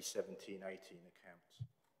 2017-18 accounts.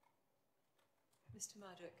 Mr.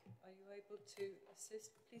 Maddock, are you able to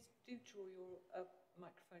assist? Please do draw your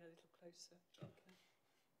microphone a little closer. Okay.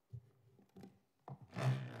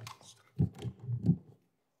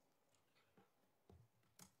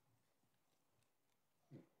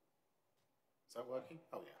 Is that working?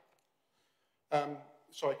 Oh, yeah.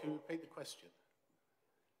 Sorry, can you repeat the question?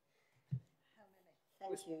 How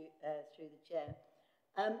many? Thank you, through the Chair.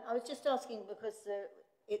 I was just asking because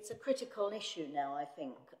it's a critical issue now, I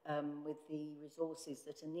think, with the resources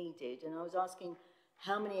that are needed. And I was asking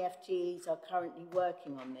how many FTEs are currently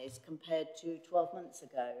working on this compared to 12 months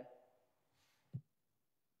ago?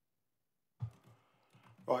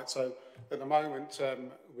 Right, so at the moment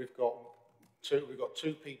we've got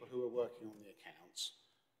two people who are working on the accounts.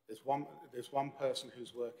 There's one person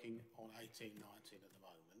who's working on 18-19 at the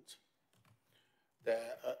moment.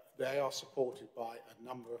 They are supported by a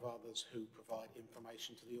number of others who provide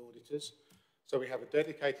information to the auditors. So we have a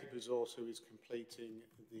dedicated resource who is completing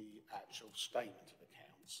the actual statement of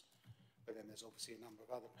accounts. But then there's obviously a number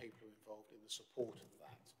of other people involved in the support of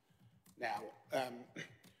that. Now,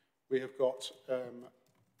 we have got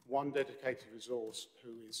one dedicated resource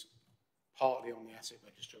who is partly on the asset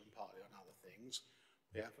register and partly on other things.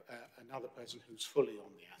 We have another person who's fully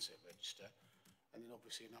on the asset register, and then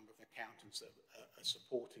obviously a number of accountants that are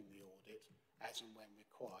supporting the audit as and when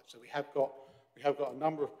required. So we have got a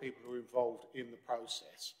number of people who are involved in the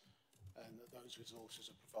process, and those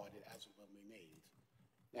resources are provided as and when we need.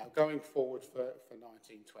 Now, going forward for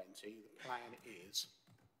 1920, the plan is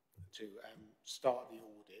to start the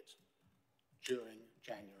audit during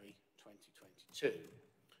January 2022.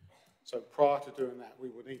 So prior to doing that, we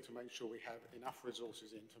will need to make sure we have enough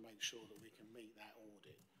resources in to make sure that we can meet that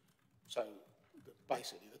audit. So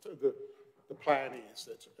basically, the plan is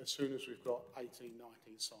that as soon as we've got 18-19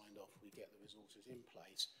 signed off, we get the resources in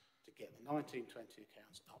place to get the 19-20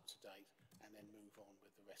 accounts up to date and then move on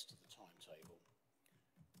with the rest of the timetable.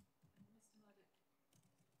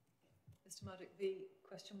 Mr. Maddock, the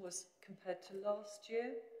question was compared to last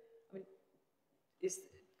year. I mean,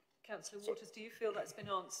 Councillor Waters, do you feel that's been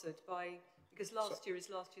answered by, because last year is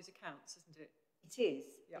last year's accounts, isn't it? It is.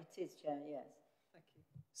 Yeah. It is, Chair, yes. Thank you.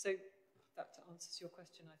 So that answers your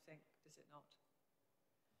question, I think, does it not?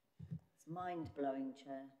 It's mind-blowing,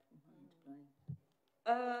 Chair. Mind-blowing.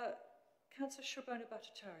 Councillor Shrabona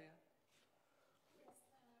Bhattacharya.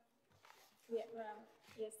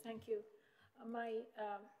 Yes, thank you. My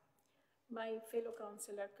fellow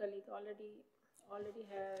councillor colleague already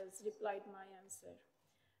has replied my answer.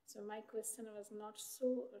 So my question was not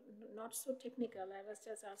so technical. I was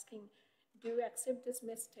just asking, do you accept this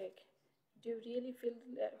mistake? Do you really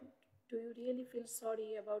feel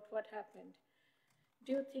sorry about what happened?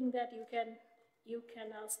 Do you think that you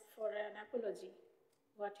can ask for an apology?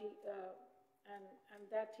 And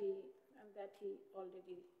that he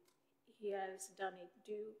already has done it.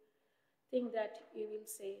 Do you think that you will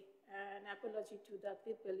say an apology to the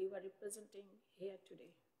people you are representing here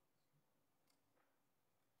today?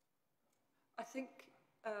 I think,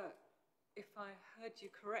 if I heard you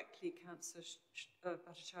correctly, Councillor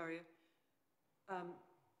Bhattacharya,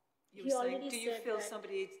 you were saying, do you feel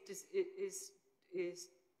somebody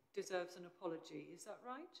deserves an apology? Is that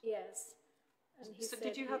right? Yes. And so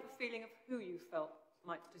did you have a feeling of who you felt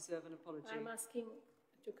might deserve an apology? I'm asking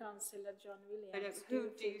to Councillor John Williams. Who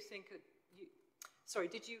do you think... sorry,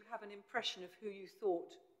 did you have an impression of who you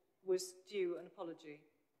thought was due an apology?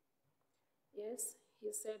 Yes,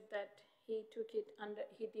 he said that he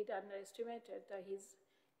did underestimate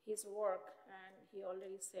his work, and he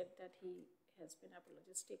already said that he has been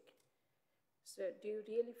apologetic. So do you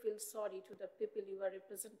really feel sorry to the people you are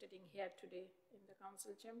representing here today in the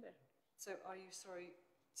council chamber? So are you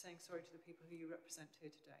saying sorry to the people who you represent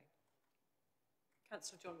here today?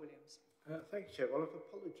 Councillor John Williams. Thank you, Chair. Well, I've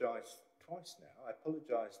apologised twice now. I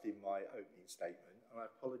apologised in my opening statement, and I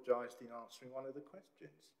apologised in answering one of the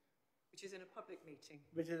questions. Which is in a public meeting.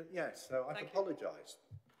 Yes, so I've apologised.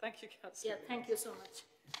 Thank you, Councillor. Yeah, thank you so much.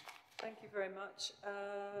 Thank you very much.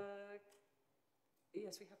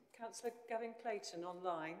 Yes, we have Councillor Gavin Clayton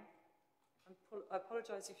online. I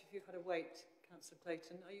apologise if you've had to wait, Councillor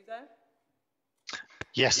Clayton. Are you there?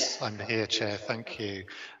 Yes, I'm here, Chair. Thank you.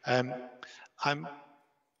 I'm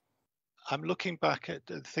looking back at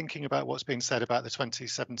thinking about what's been said about the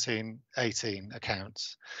 2017-18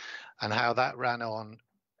 accounts and how that ran on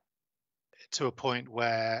to a point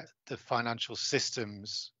where the financial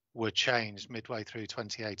systems were changed midway through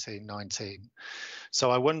 2018-19.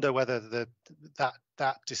 So I wonder whether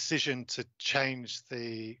that decision to change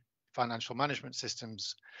the financial management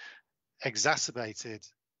systems exacerbated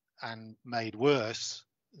and made worse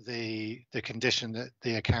the condition that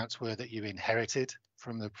the accounts were that you inherited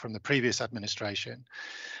from the previous administration.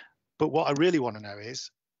 But what I really want to know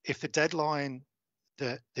is if the deadline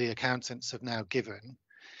that the accountants have now given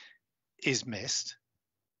is missed,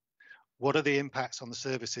 what are the impacts on the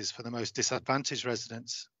services for the most disadvantaged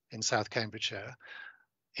residents in South Cambridgeshire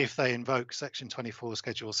if they invoke Section 24,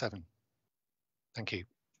 Schedule 7? Thank you. Thank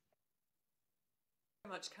you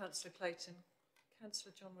very much, Councillor Clayton.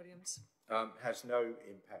 Councillor John Williams. Has no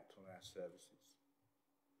impact on our services.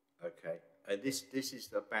 Okay, and this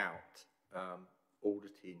is about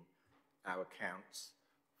auditing our accounts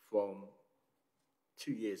from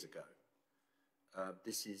 2 years ago.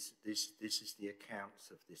 This is the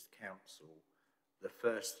accounts of this council, the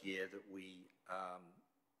first year that we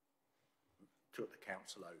took the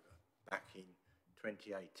council over, back in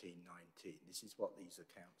 2018-19. This is what these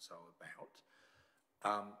accounts are about.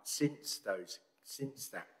 Since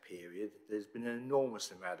that period, there's been an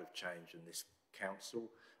enormous amount of change in this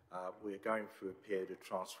council. We're going through a period of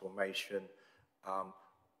transformation.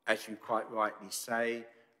 As you quite rightly say,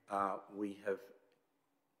 we have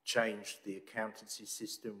changed the accountancy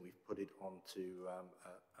system. We've put it onto,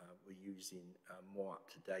 we're using more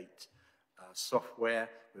up-to-date software.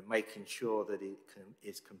 We're making sure that it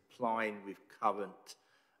is complying with current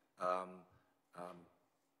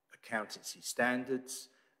accountancy standards.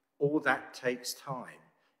 All that takes time.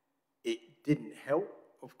 It didn't help,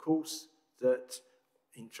 of course, that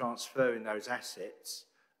in transferring those assets,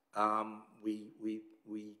 we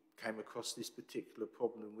came across this particular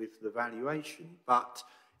problem with the valuation, but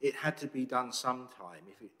it had to be done sometime.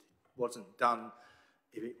 If it wasn't done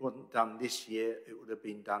this year, it would have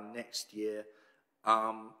been done next year.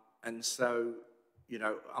 And so, you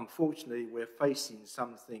know, unfortunately, we're facing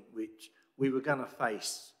something which we were going to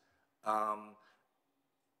face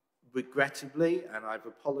regrettably, and I've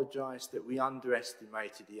apologised that we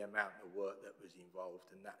underestimated the amount of work that was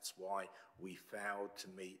involved, and that's why we failed to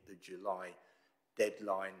meet the July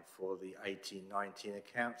deadline for the 18-19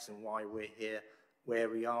 accounts and why we're here where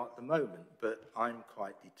we are at the moment. But I'm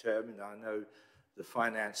quite determined. I know the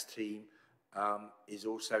finance team is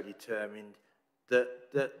also determined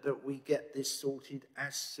that we get this sorted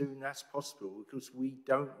as soon as possible, because we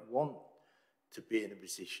don't want to be in a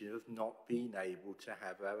position of not being able to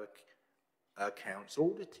have our accounts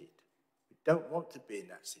audited. We don't want to be in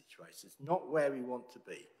that situation. It's not where we want to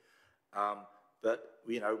be. But,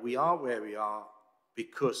 you know, we are where we are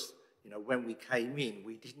because, you know, when we came in,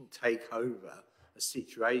 we didn't take over a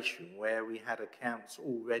situation where we had accounts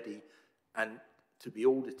already and to be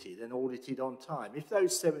audited and audited on time. If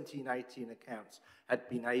those 17, 18 accounts had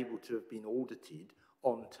been able to have been audited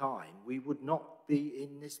on time, we would not be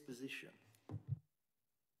in this position.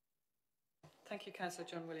 Thank you, Councillor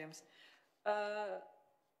John Williams.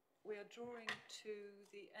 We are drawing to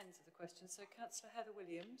the ends of the questions. So, Councillor Heather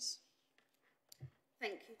Williams.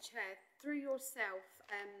 Thank you, Chair. Through yourself,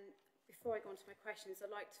 before I go on to my questions,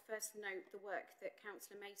 I'd like to first note the work that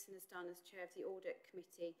Councillor Mason has done as Chair of the Audit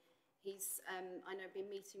Committee. He's, I know, been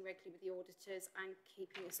meeting regularly with the auditors and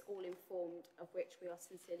keeping us all informed, of which we are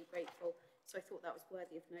sincerely grateful. So I thought that was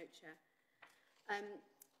worthy of note, Chair.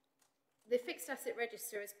 The fixed asset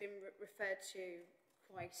register has been referred to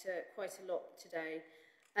quite a lot today,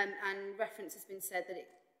 and reference has been said that it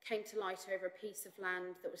came to light over a piece of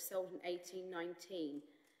land that was sold in 1819.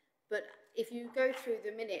 But if you go through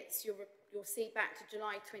the minutes, you'll see back to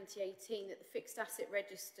July 2018 that the fixed asset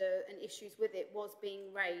register and issues with it was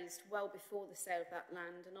being raised well before the sale of that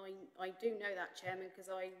land. And I do know that, Chairman, because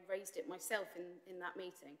I raised it myself in that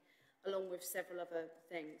meeting, along with several other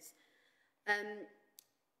things.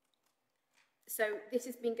 So this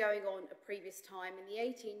has been going on a previous time, and the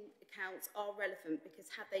 18 accounts are relevant because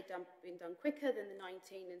had they been done quicker than the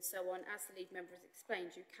 19 and so on, as the lead member has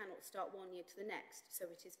explained, you cannot start one year to the next, so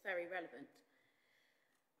it is very relevant.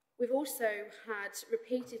 We've also had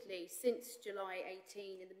repeatedly since July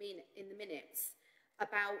 18 in the minutes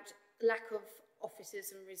about lack of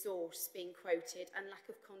officers and resource being quoted and lack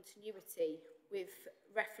of continuity, with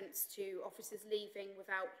reference to officers leaving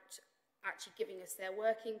without actually giving us their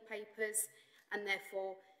working papers, and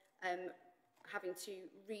therefore having to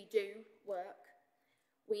redo work.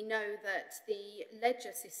 We know that the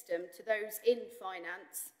ledger system, to those in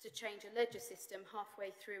finance, to change a ledger system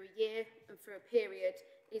halfway through a year and through a period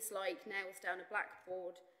is like nails down a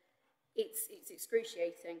blackboard. It's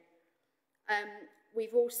excruciating.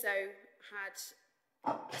 We've also had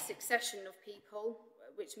a succession of people,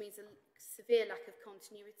 which means a severe lack of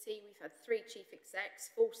continuity. We've had 3 chief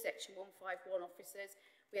execs, 4 Section 151 officers.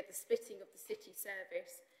 We had the splitting of the city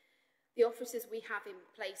service. The officers we have in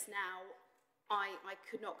place now, I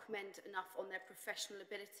could not commend enough on their professional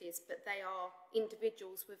abilities, but they are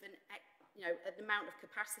individuals with an amount of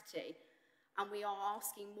capacity, and we are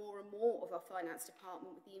asking more and more of our finance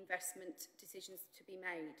department with the investment decisions to be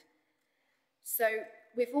made. So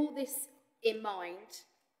with all this in mind,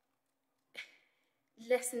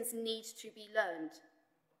 lessons need to be learned.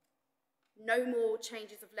 No more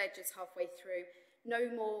changes of ledgers halfway through.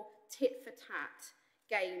 No more tit-for-tat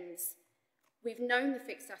games. We've known the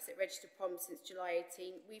fixed asset register problem since July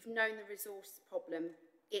 18. We've known the resource problem.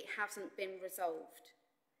 It hasn't been resolved.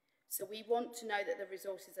 So we want to know that the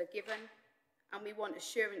resources are given, and we want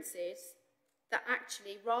assurances that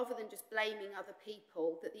actually, rather than just blaming other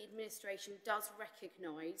people, that the administration does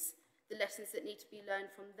recognise the lessons that need to be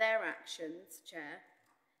learned from their actions, Chair,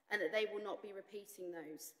 and that they will not be repeating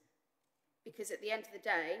those. Because at the end of the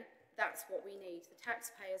day, that's what we need. The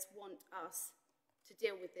taxpayers want us to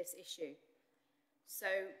deal with this issue.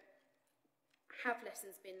 So, have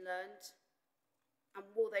lessons been learned, and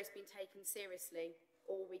will those be taken seriously,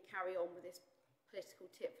 or will we carry on with this political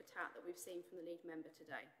tit-for-tat that we've seen from the lead member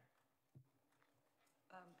today?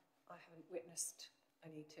 I haven't witnessed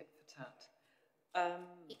any tit-for-tat.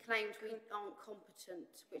 He claimed we aren't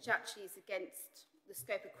competent, which actually is against the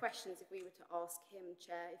scope of questions if we were to ask him,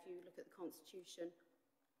 Chair. If you look at the Constitution,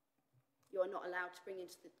 you are not allowed to bring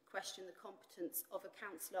into the question the competence of a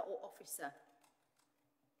councillor or officer.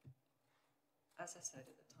 As I said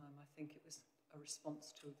at the time, I think it was a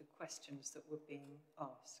response to the questions that were being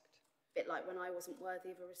asked. A bit like when I wasn't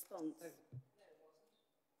worthy of a response. So,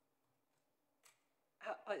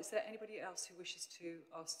 is there anybody else who wishes to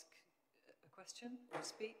ask a question or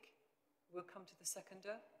speak? We'll come to the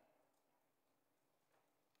seconder.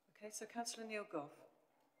 Okay, so Councillor Neil Goff.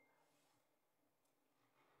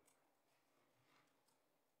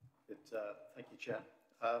 Thank you, Chair.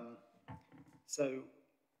 So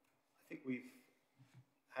I think we've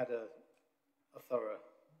had a thorough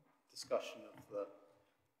discussion of the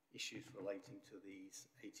issues relating to these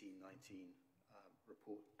 18-19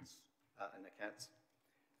 reports and accounts.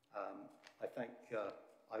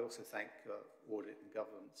 I also thank Audit and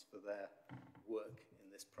Governance for their work in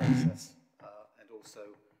this process, and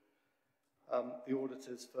also the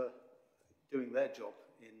auditors for doing their job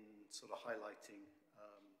in sort of highlighting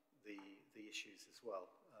the issues as well.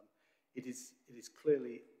 It is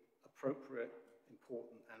clearly appropriate,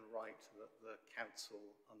 important and right that the Council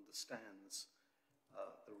understands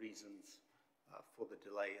the reasons for the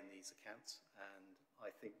delay in these accounts, and I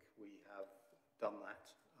think we have done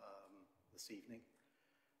that this evening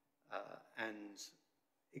and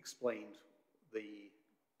explained the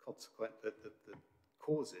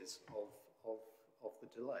causes of the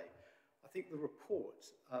delay. I think the report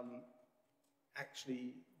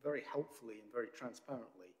actually very helpfully and very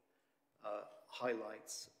transparently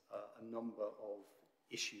highlights a number of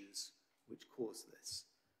issues which caused this.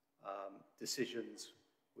 Decisions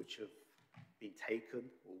which have been taken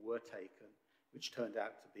or were taken, which turned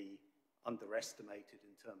out to be underestimated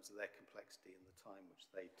in terms of their complexity and the time which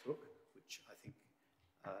they took, which I think,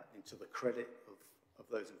 into the credit of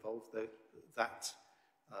those involved, the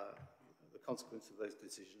consequence of those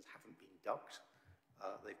decisions haven't been ducked.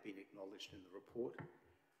 They've been acknowledged in the report.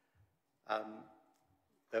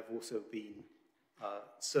 There have also been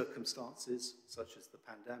circumstances such as the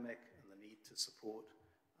pandemic and the need to support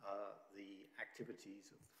the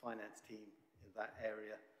activities of the finance team in that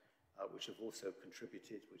area, which have also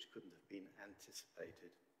contributed, which couldn't have been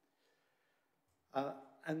anticipated.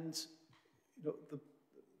 And you know,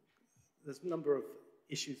 there's a number of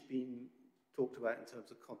issues being talked about in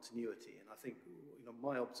terms of continuity, and I think, you know,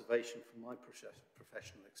 my observation from my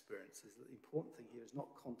professional experience is that the important thing here is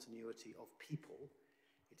not continuity of people,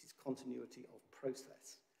 it is continuity of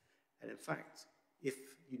process. And in fact,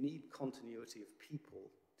 if you need continuity of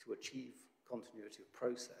people to achieve continuity of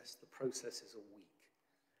process, the processes are weak.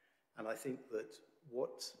 And I think that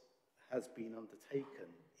what has been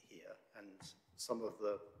undertaken here, and some of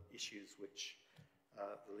the issues which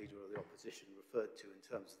the Leader of the Opposition referred to in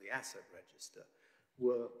terms of the asset register,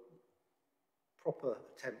 were proper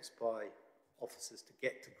attempts by officers to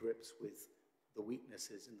get to grips with the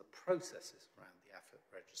weaknesses in the processes around the asset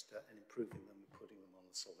register and improving them and putting them on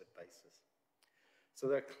a solid basis. So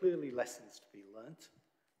there are clearly lessons to be learnt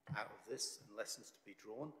out of this and lessons to be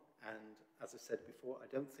drawn. And as I said before, I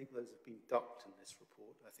don't think those have been ducked in this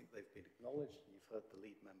report. I think they've been acknowledged, and you've heard the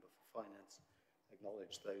lead member for finance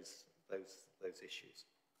acknowledge those issues.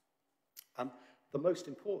 The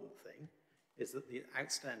most important thing is that the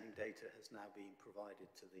outstanding data has now been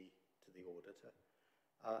provided to the auditor,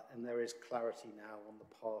 and there is clarity now on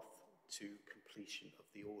the path to completion of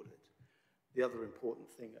the audit. The other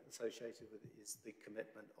important thing associated with it is the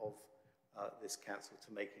commitment of this council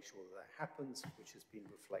to making sure that happens, which has been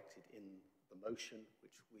reflected in the motion,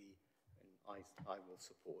 which I will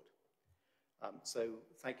support. So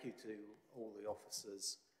thank you to all the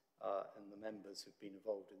officers and the members who've been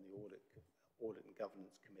involved in the Audit and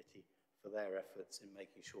Governance Committee for their efforts in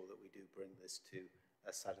making sure that we do bring this to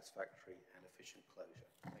a satisfactory and efficient closure.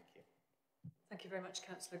 Thank you. Thank you very much,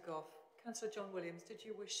 Councillor Goff. Councillor John Williams, did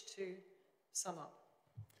you wish to sum up?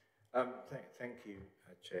 Thank you,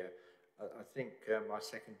 Chair. I think my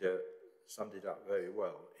seconder summed it up very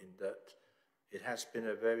well, in that it has been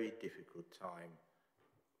a very difficult time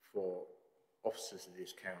for officers of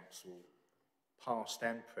this council, past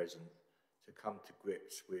and present, to come to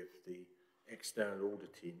grips with the external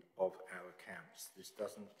auditing of our accounts. This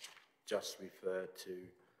doesn't just refer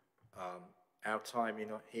to our time in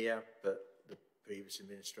here, but the previous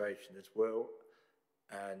administration as well.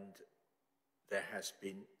 And there has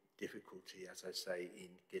been difficulty, as I say,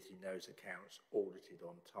 in getting those accounts audited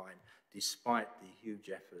on time, despite the huge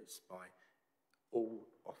efforts by all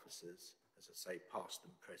officers, as I say, past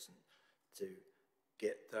and present, to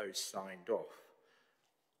get those signed off.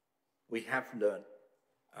 We have learnt,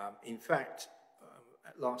 in fact,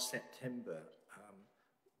 last September,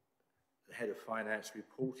 the head of finance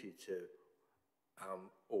reported to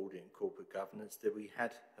Audit and Corporate Governance that we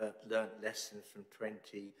had learnt lessons from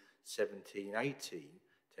 2017-18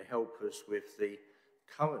 to help us with the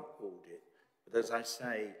current audit. But as I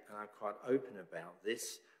say, and I'm quite open about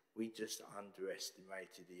this, we just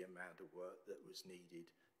underestimated the amount of work that was needed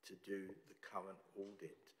to do the current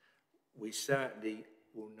audit. We certainly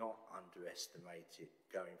will not underestimate it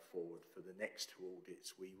going forward. For the next two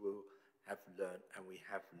audits, we will have learnt, and we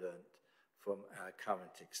have learnt from our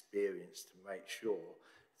current experience, to make sure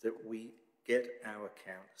that we get our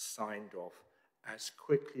accounts signed off as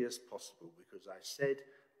quickly as possible, because I said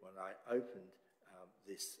when I opened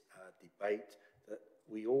this debate that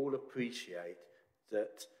we all appreciate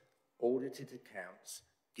that audited accounts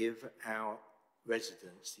give our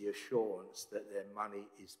residents the assurance that their money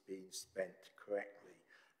is being spent correctly.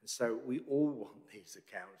 And so we all want these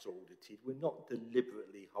accounts audited. We're not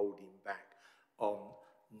deliberately holding back on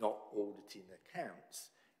not auditing accounts.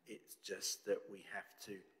 It's just that we have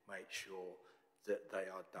to make sure that they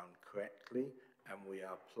are done correctly, and we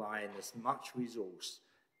are applying as much resource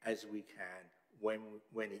as we can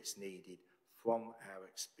when it's needed from our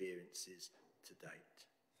experiences to date.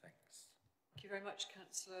 Thanks. Thank you very much,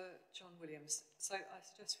 Councillor John Williams. So I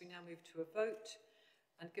suggest we now move to a vote,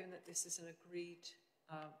 and given that this is an agreed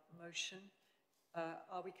motion,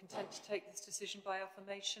 are we content to take this decision by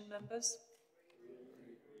affirmation, members?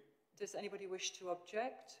 Does anybody wish to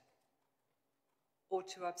object or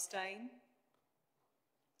to abstain?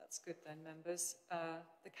 That's good then, members.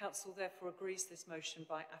 The Council therefore agrees this motion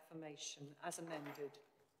by affirmation as amended.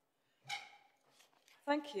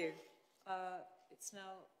 Thank you. It's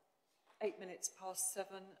now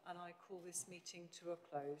 7:08, and I call this meeting to a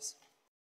close.